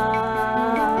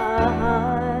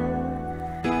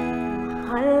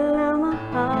na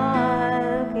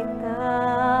mahal kita.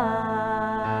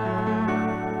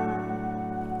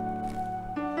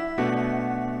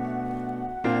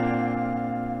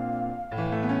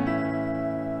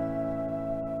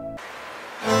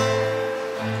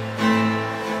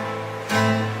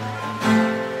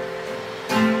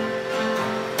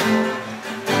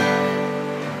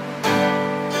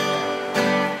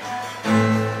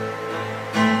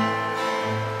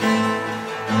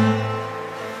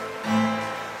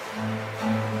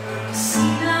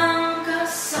 Silang ka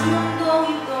sa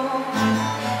mundong ito,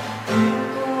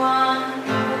 tuwan ang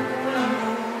pagkulang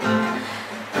mo,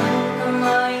 ang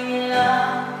kamay nila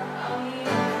ang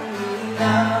iyong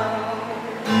ilaw.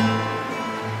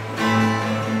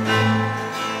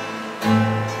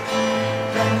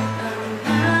 Ang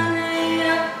nanay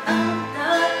at ang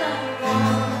tatay mo,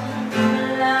 di ba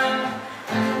lang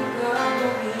ang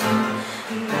gagawin,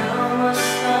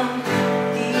 hinamastan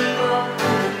di ba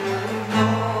mo.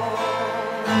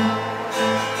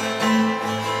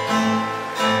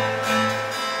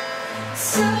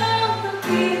 Sa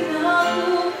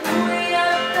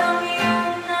pinagpupuyat ang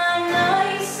iyong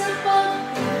nanay sa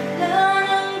pagdala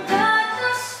ng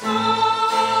gatas mo.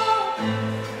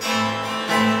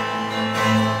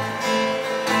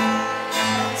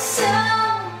 Sa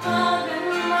umaga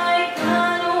may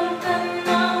tanong-tan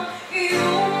ng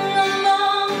iyong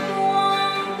namang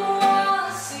tuwang-tuwa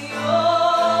sa'yo.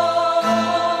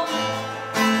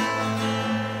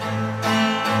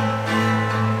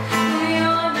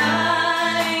 Ngayon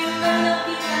ay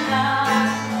malaki ka na,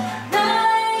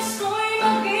 nais ko'y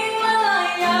maging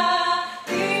malaya,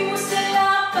 di mo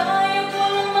sila kaya ko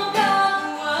lang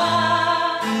magagawa.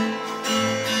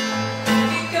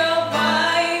 Ikaw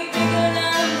ba'y bigla na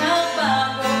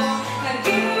nagbago,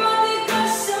 naging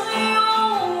matigas ang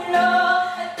iyong ulo,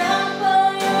 at ang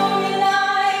payo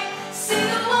nila'y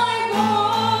sinaway mo.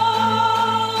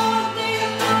 Di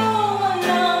ito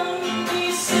walang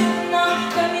isip na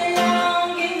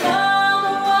kanilang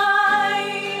ginagawa'y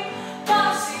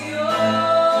para sa'yo.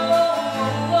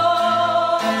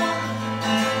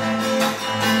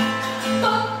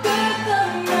 Pagkat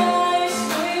ang nais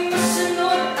mo'y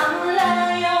masunod ang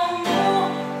layaw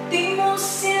mo, di mo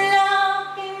sila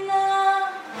pinapansin.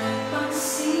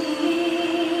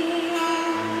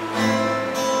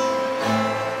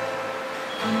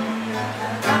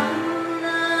 Nakaraan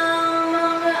ng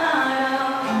mga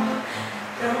araw,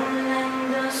 ang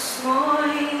landas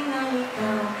mo'y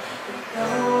nalitaw,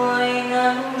 ikaw ay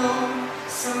nalulong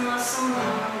sa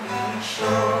masamang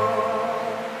bisyo.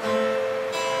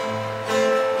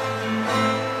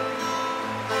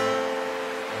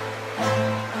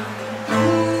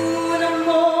 Una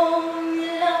mong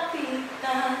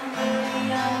nilapitan,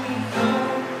 kaya ikaw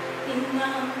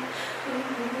inang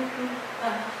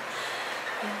pagbubuka.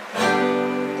 At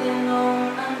ang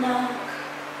tanong, anak,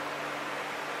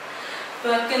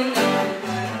 pagkanina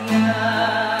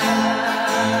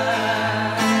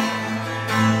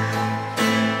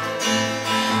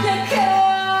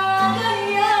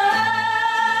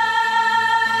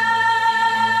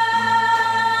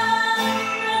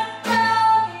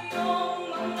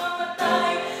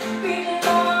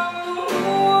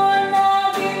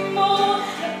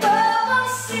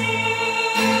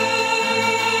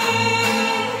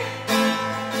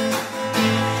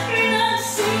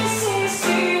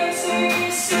nagsisisi at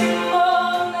sisi mo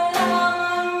na lang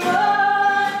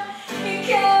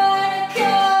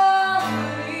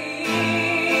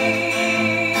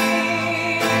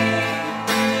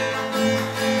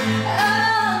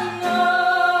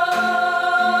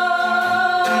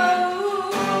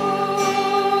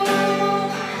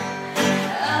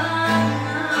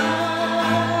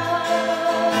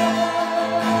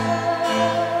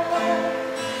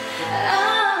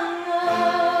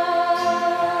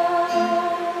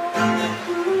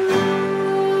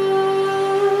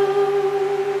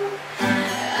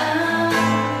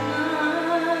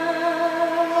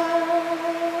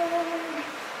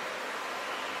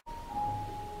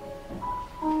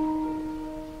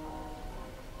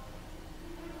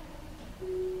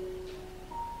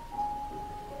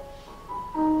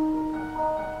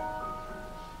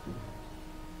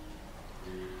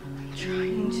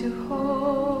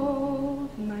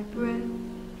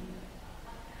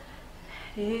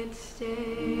it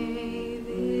stay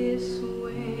this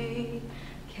way?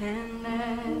 Can't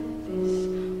let this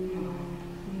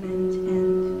moment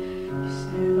end. You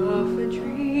set off a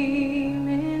dream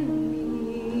in me,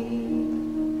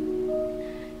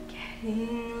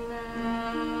 getting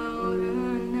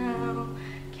louder now.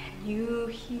 Can you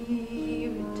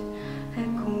hear it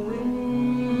echoing?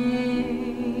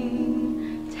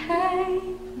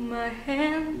 Take my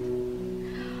hand,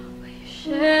 will you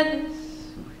share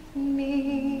this with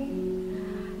me?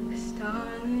 'Cause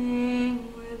darling,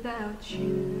 without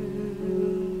you,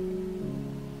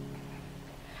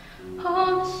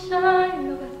 all the shine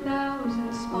of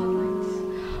 1,000 spotlights,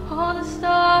 all the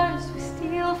stars we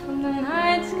steal from the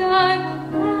night sky will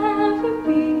never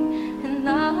be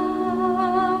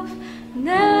enough,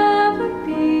 never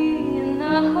be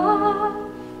enough.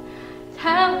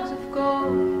 Towers of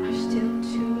gold are still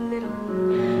too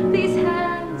little. These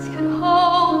hands could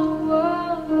hold the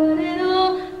world, but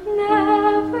it'll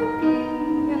never be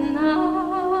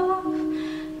enough,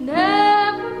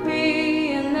 never be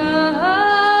enough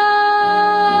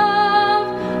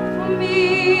for me.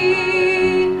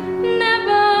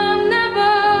 Never,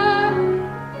 never,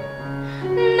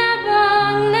 never,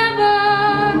 never,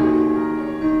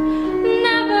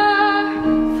 never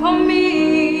for me,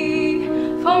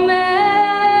 for me.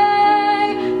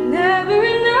 Never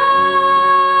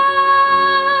enough,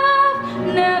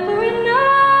 never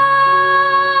enough,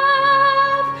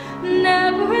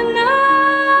 never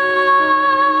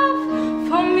enough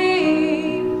for me,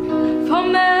 for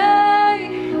me,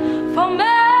 for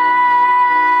me.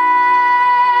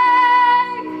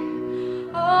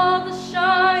 All the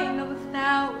shine of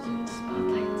 1,000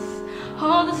 spotlights,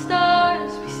 all the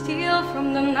stars we steal from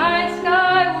the night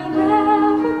sky will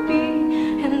never be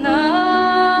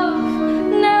enough,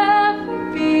 never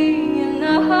be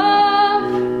enough.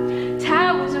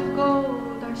 Towers of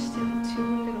gold are still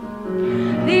too little.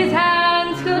 These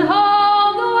hands could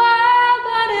hold the world,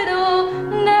 but it'll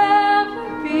never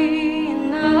be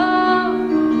enough,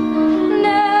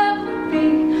 never be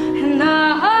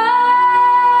enough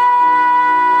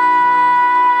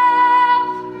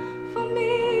for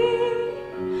me.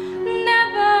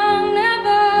 Never,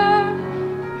 never,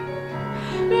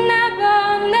 never,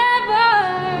 never,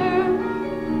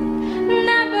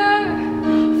 never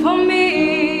for me,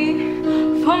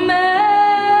 for me.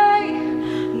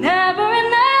 Never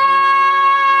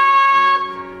enough,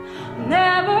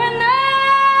 never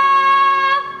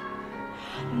enough,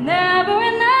 never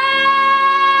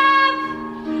enough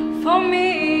for me,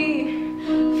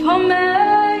 for me,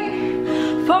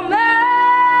 for me, for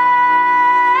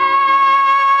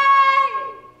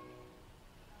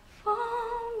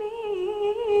me.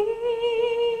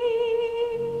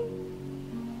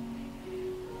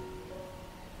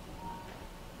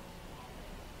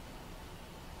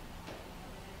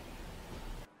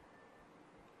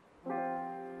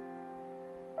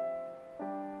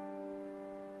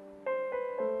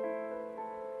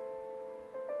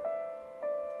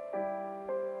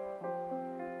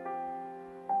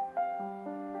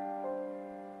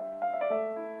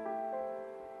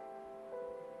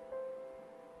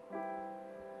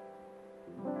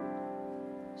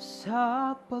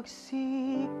 Sa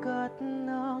pagsikat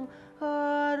ng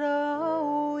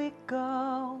araw,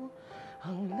 ikaw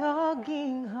ang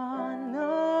laging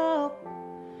hanap.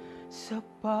 Sa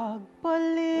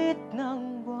pagpalit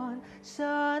ng buwan,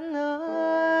 sana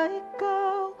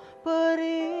ikaw pa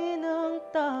rin ang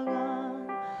tangan.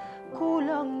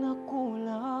 Kulang na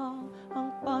kulang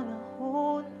ang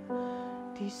panahon,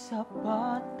 di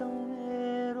sapat ang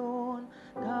meron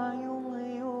tayo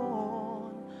ngayon.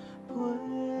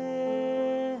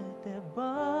 Pwede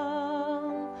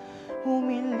bang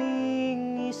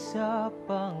humiling isa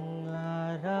pang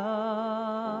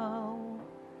araw?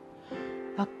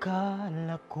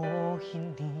 Akala ko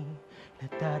hindi na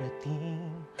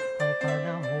darating ang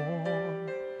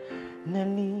panahon,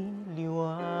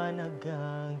 naliliwanag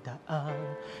ang daang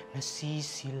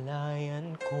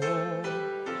nasisilayan ko.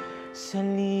 Sa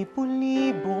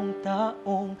libu-libong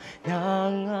taong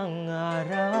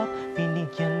nangangarap,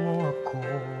 binigyan mo ako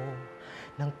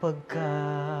ng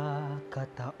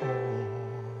pagkakataon.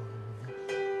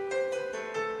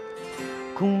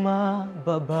 Kung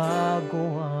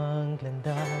mababago ang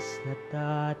landas na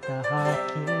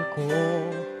tatahakin ko,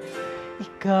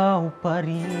 ikaw pa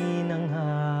rin ang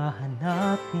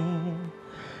hahanapin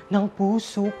ng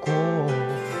puso ko.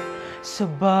 Sa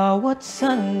bawat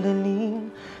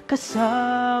sandaling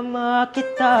kasama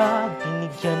kita,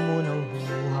 binigyan mo ng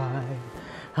buhay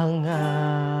ang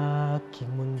aking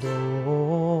mundo.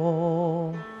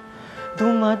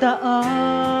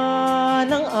 Dumadaan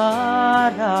ang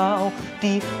araw,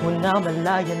 Di mo na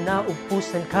malayan na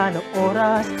ubusan ka ng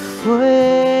oras.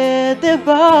 Pwede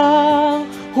bang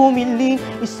humiling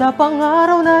isa pang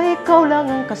araw na ikaw lang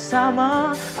ang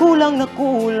kasama? Kulang na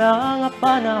kulang ang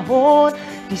panahon,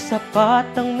 di sapat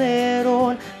ang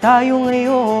meron tayo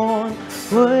ngayon.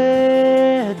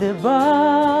 Pwede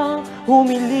bang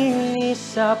humiling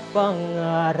isa pang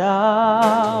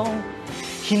araw?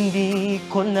 Hindi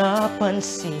ko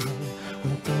napansin,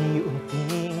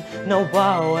 unti-unting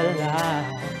nawawala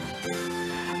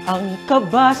ang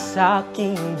kaba sa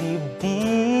aking dibdib.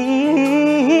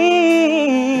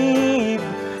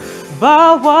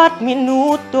 Bawat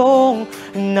minutong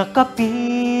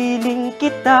nakapiling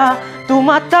kita,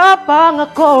 tumatapang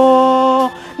ako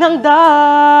nang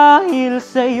dahil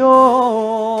sa'yo.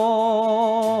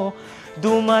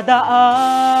 Dumadaan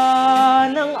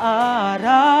ang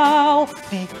araw,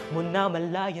 di mo na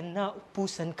malayan na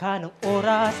ubusan ka ng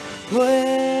oras.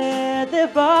 Pwede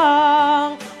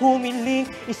bang humiling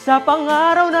isa pang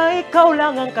araw na ikaw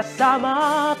lang ang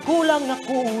kasama? Kulang na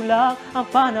kulang ang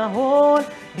panahon,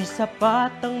 di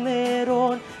sapat ang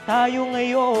meron tayo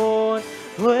ngayon.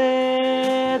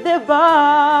 Pwede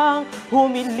bang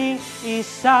humiling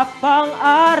isa pang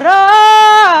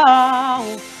araw?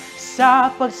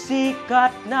 Sa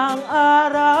pagsikat ng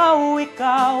araw,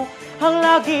 ikaw ang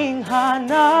laging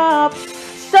hanap.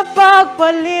 Sa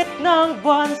pagpalit ng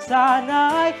buwan,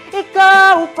 sana'y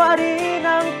ikaw pa rin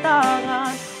ang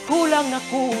tangan. Kulang na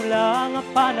kulang ang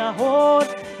panahon,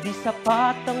 di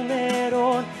sapat ang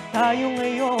meron tayo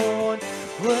ngayon.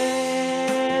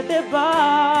 Pwede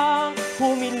bang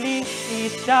humiling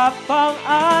isa pang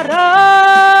araw?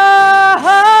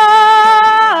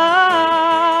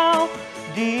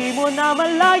 Di mo na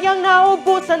malayang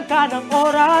naubusan ka ng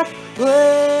oras.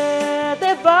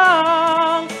 Pwede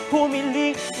bang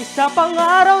humiling isa pang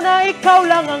araw na ikaw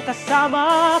lang ang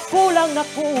kasama? Kulang na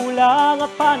kulang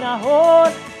ang panahon,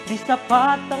 di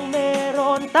sapat ang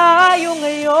meron tayo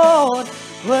ngayon.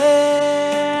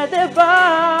 Pwede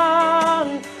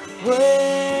bang,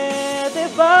 pwede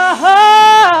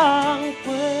bang,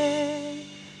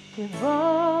 pwede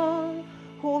bang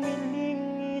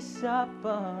humiling isa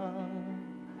pang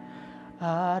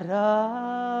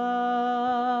araw?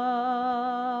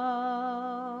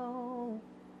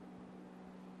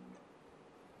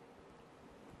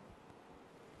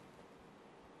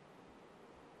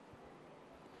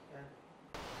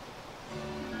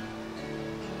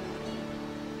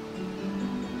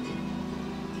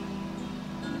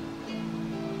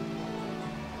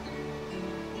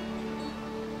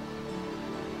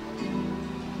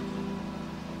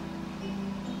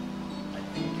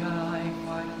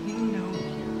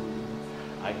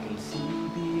 I can see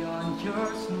beyond your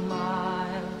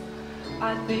smile.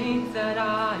 I think that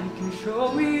I can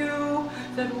show you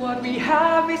that what we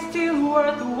have is still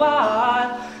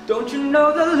worthwhile. Don't you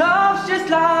know that love's just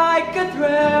like a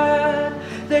thread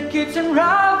that keeps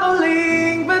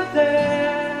unraveling, but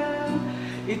then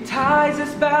it ties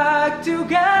us back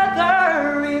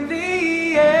together in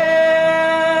the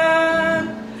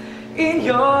end. In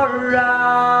your eyes,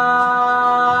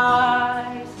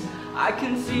 I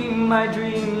can see my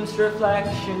dreams'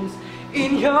 reflections.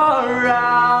 In your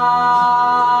eyes,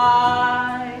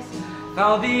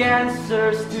 found the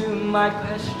answers to my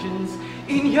questions.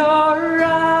 In your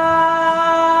eyes,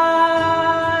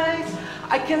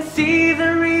 I can see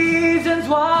the reasons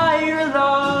why your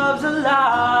love's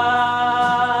alive.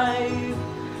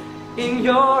 In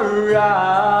your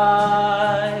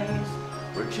eyes,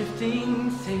 we're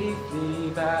drifting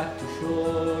safely back to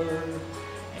shore,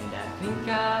 and I think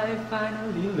I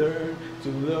finally learned to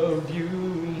love you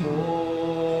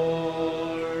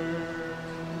more.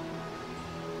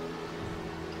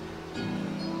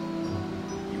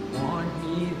 You warned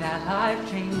me that life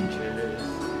changes,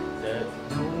 that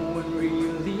no one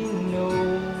really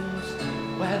knows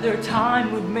whether time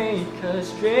would make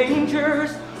us strangers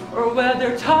or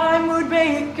whether time would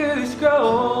make us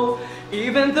grow.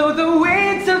 Even though the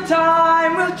winds of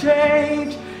time will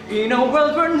change, in a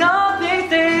world where nothing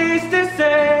stays the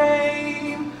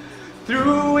same,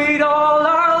 through it all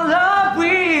our love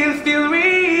will still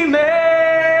remain.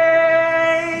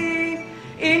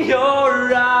 In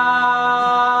your eyes,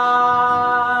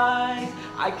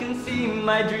 I can see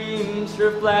my dreams'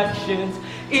 reflections.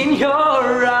 In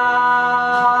your eyes,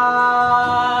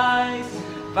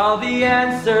 found the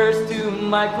answers to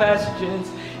my questions.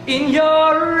 In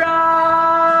your eyes,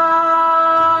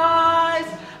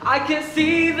 I can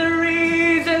see the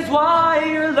reasons why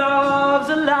your love's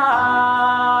alive.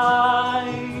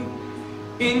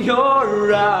 In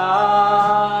your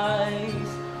eyes,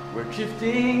 we're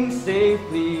drifting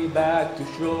safely back to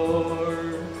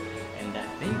shore, and I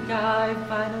think I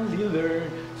finally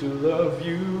learned to love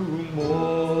you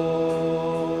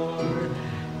more.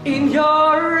 In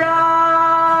your eyes,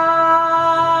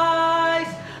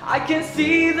 I can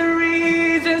see the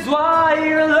reasons why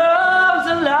your love's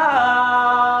alive.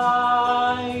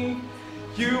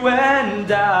 You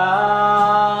and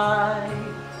I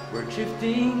were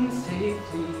drifting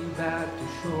safely back to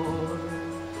shore,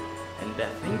 and I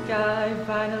think I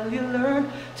finally learned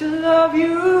to love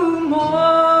you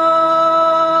more.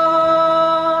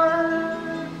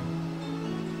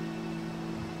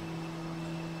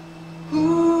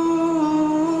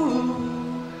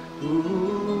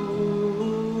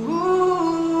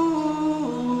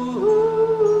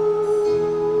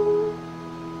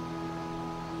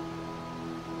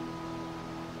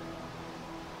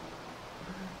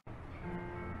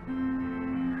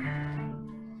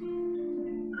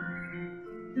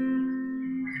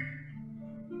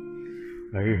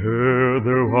 I heard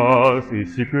there was a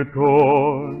secret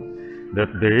chord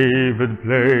that David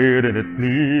played and it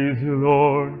pleased the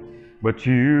Lord. But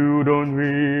you don't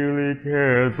really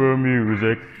care for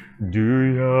music, do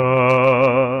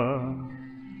ya?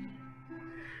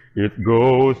 It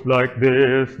goes like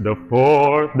this: the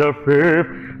fourth, the fifth,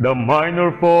 the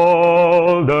minor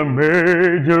fall, the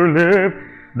major lift,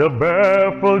 the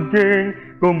baffled king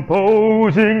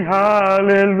composing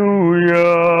hallelujah.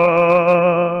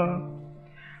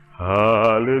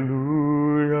 Hallelujah,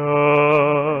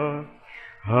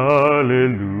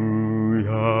 hallelujah,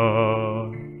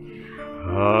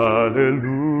 hallelujah,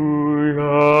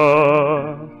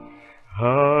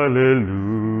 hallelujah.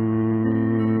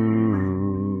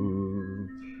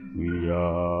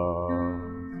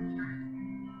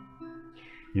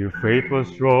 Your faith was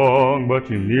strong, but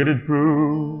you needed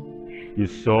proof. You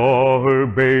saw her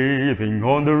bathing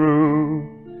on the roof.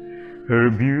 Her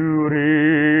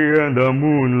beauty and the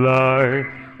moonlight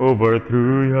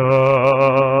overthrew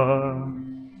ya.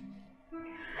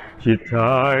 She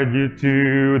tied you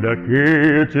to the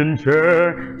kitchen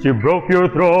chair. She broke your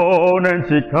throne and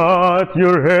she cut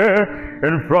your hair.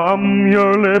 And from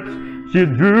your lips she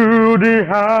drew the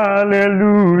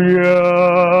hallelujah.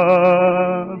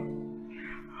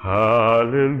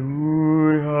 Hallelujah,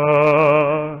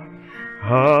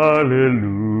 hallelujah.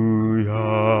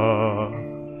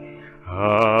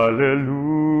 Hallelujah,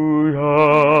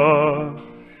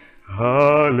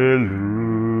 hallelujah.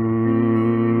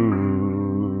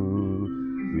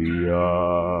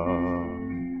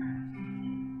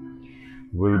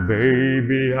 Well,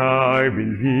 baby, I've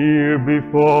been here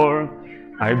before.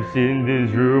 I've seen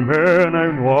this room and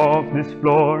I've walked this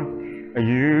floor. I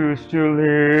used to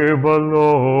live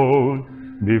alone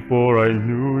before I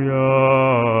knew ya.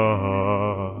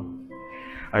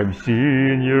 I've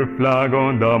seen your flag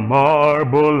on the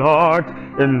marble arch,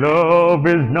 and love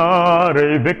is not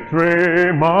a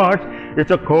victory march.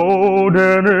 It's a cold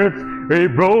and it's a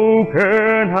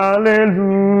broken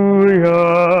hallelujah.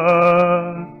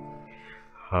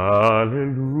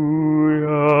 Hallelujah,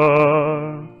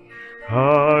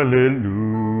 hallelujah,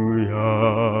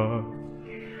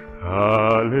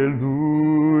 hallelujah,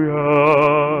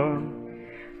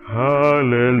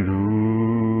 hallelujah.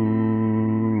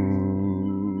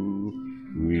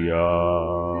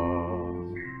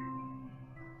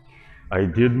 I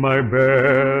did my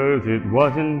best, it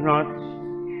wasn't much.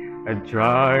 I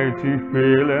tried to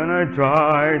feel and I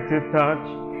tried to touch.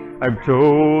 I've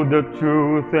told the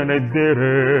truth and I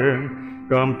didn't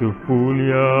come to fool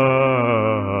ya.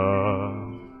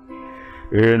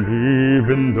 And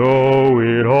even though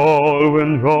it all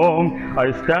went wrong,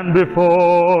 I stand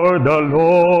before the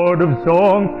Lord of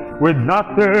songs with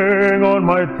nothing on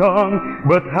my tongue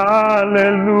but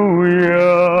hallelujah.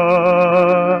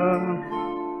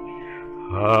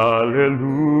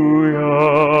 Hallelujah,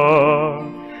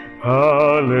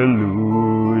 hallelujah,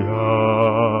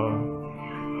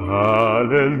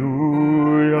 hallelujah,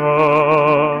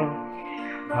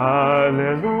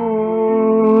 hallelujah,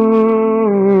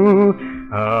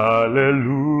 hallelujah,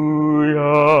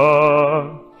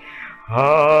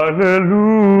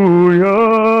 hallelujah,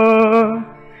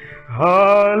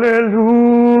 hallelujah,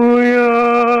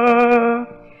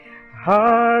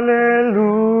 hallelujah.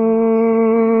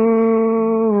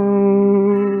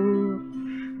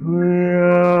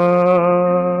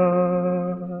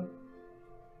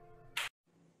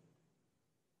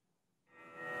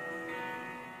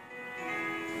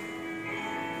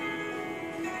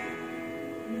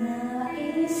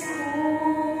 Nais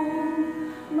kong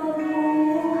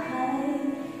mabuhay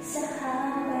sa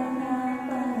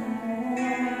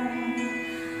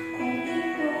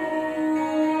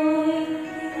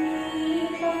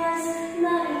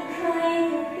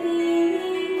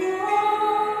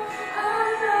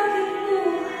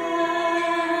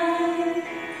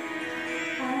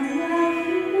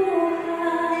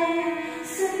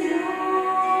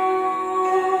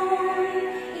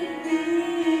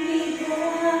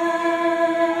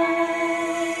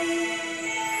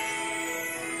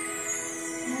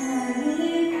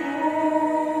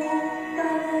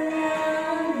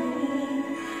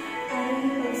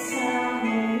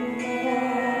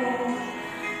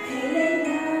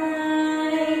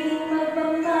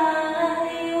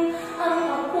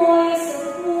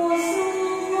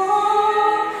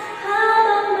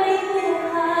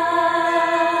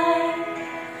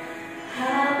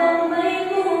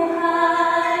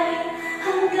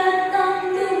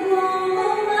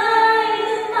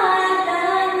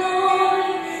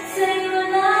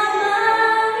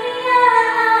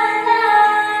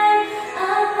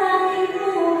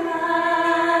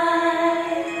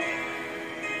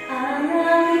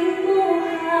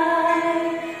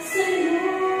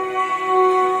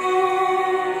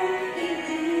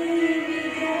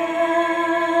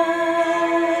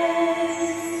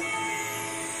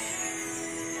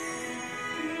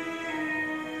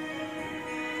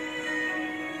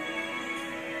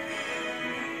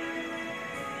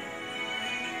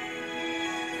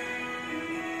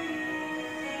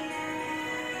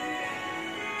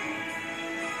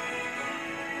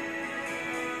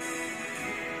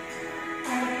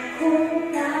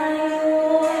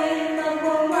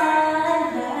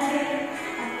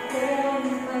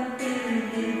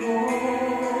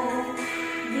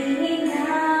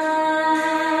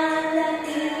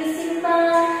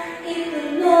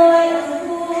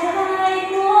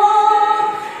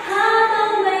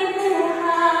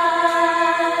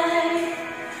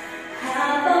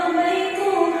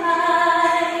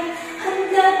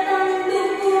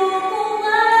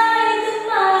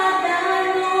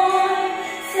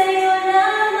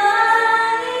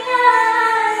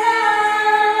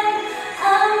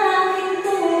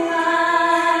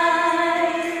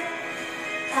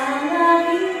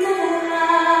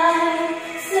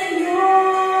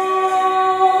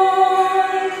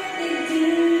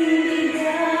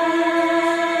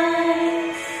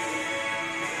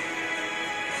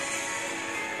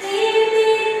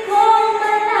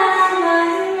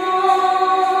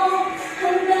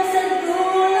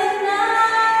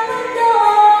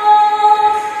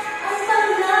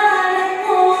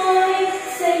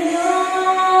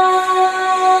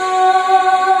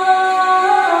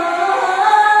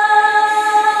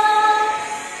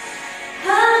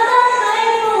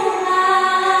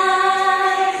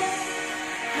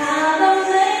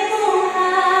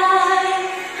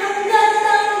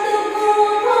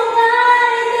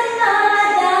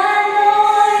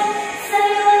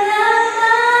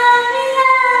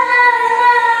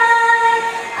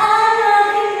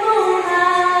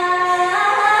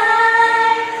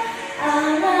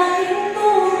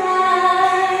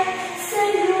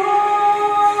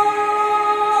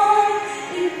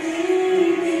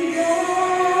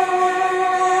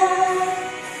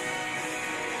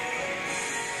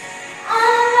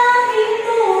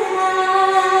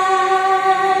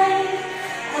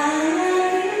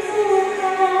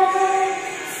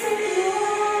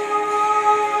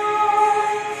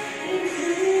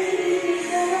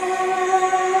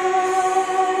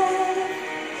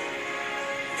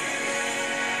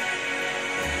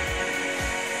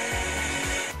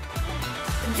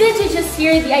Did you just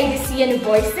hear the IDCN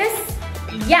voices?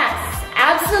 Yes,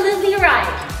 absolutely right.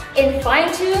 In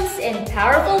fine tunes and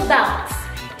powerful ballads.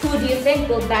 Who do you think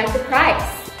will bag the prize?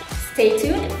 Stay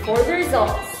tuned for the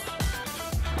results.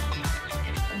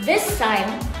 This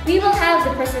time, we will have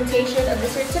the presentation of the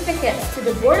certificates to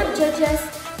the Board of Judges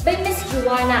by Ms.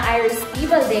 Joanna Iris P.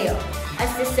 Valdeo,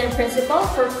 Assistant Principal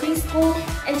for Preschool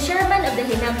and Chairman of the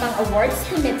Hinampang Awards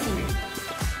Committee.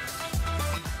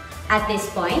 At this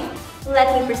point,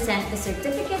 let me present the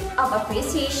Certificate of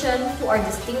Appreciation to our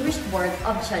distinguished Board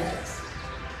of Judges.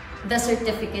 The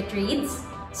certificate reads,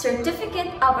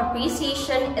 Certificate of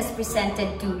Appreciation is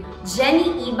presented to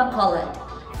Jenny E. Bacolod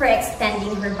for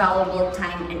extending her valuable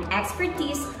time and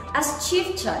expertise as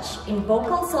Chief Judge in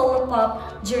Vocal Solo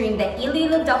Pop during the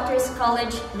Iloilo Doctors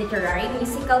College Literary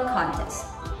Musical Contest,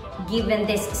 given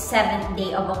this 7th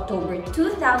day of October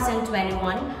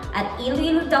 2021 at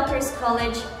Iloilo Doctors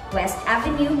College, West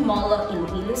Avenue, Molo,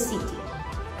 Iloilo City.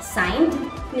 Signed,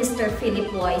 Mr.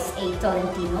 Philip Lois A.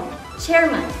 Tolentino,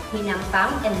 Chairman,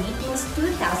 Hinampang and Litmus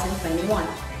 2021.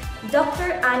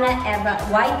 Dr. Ana Eva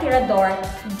Y. Tirador,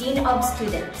 Dean of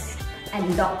Students,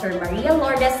 and Dr. Maria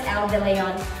Lourdes L. De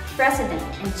Leon, President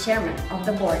and Chairman of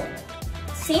the Board.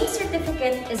 Same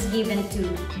certificate is given to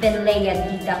Benlea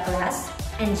D. Daclas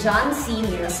and John C.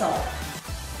 Mirasol.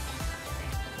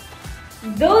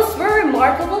 Those were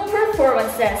remarkable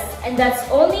performances, and that's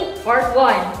only part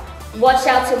 1. Watch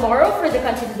out tomorrow for the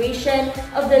continuation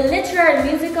of the literary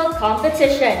musical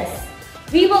competitions.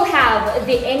 We will have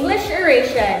the English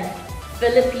oration,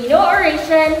 Filipino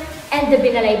oration, and the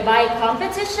Binalaybay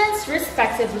competitions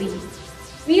respectively.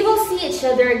 We will see each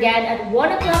other again at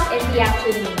 1 o'clock in the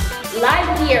afternoon, live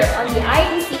here on the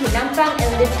IDC Hinampang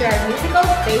and Literary Musical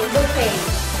Facebook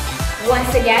page.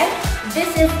 Once again, this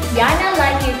is Yana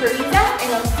Like You Farida,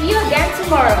 and I'll see you again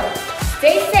tomorrow.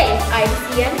 Stay safe,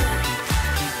 IDCN.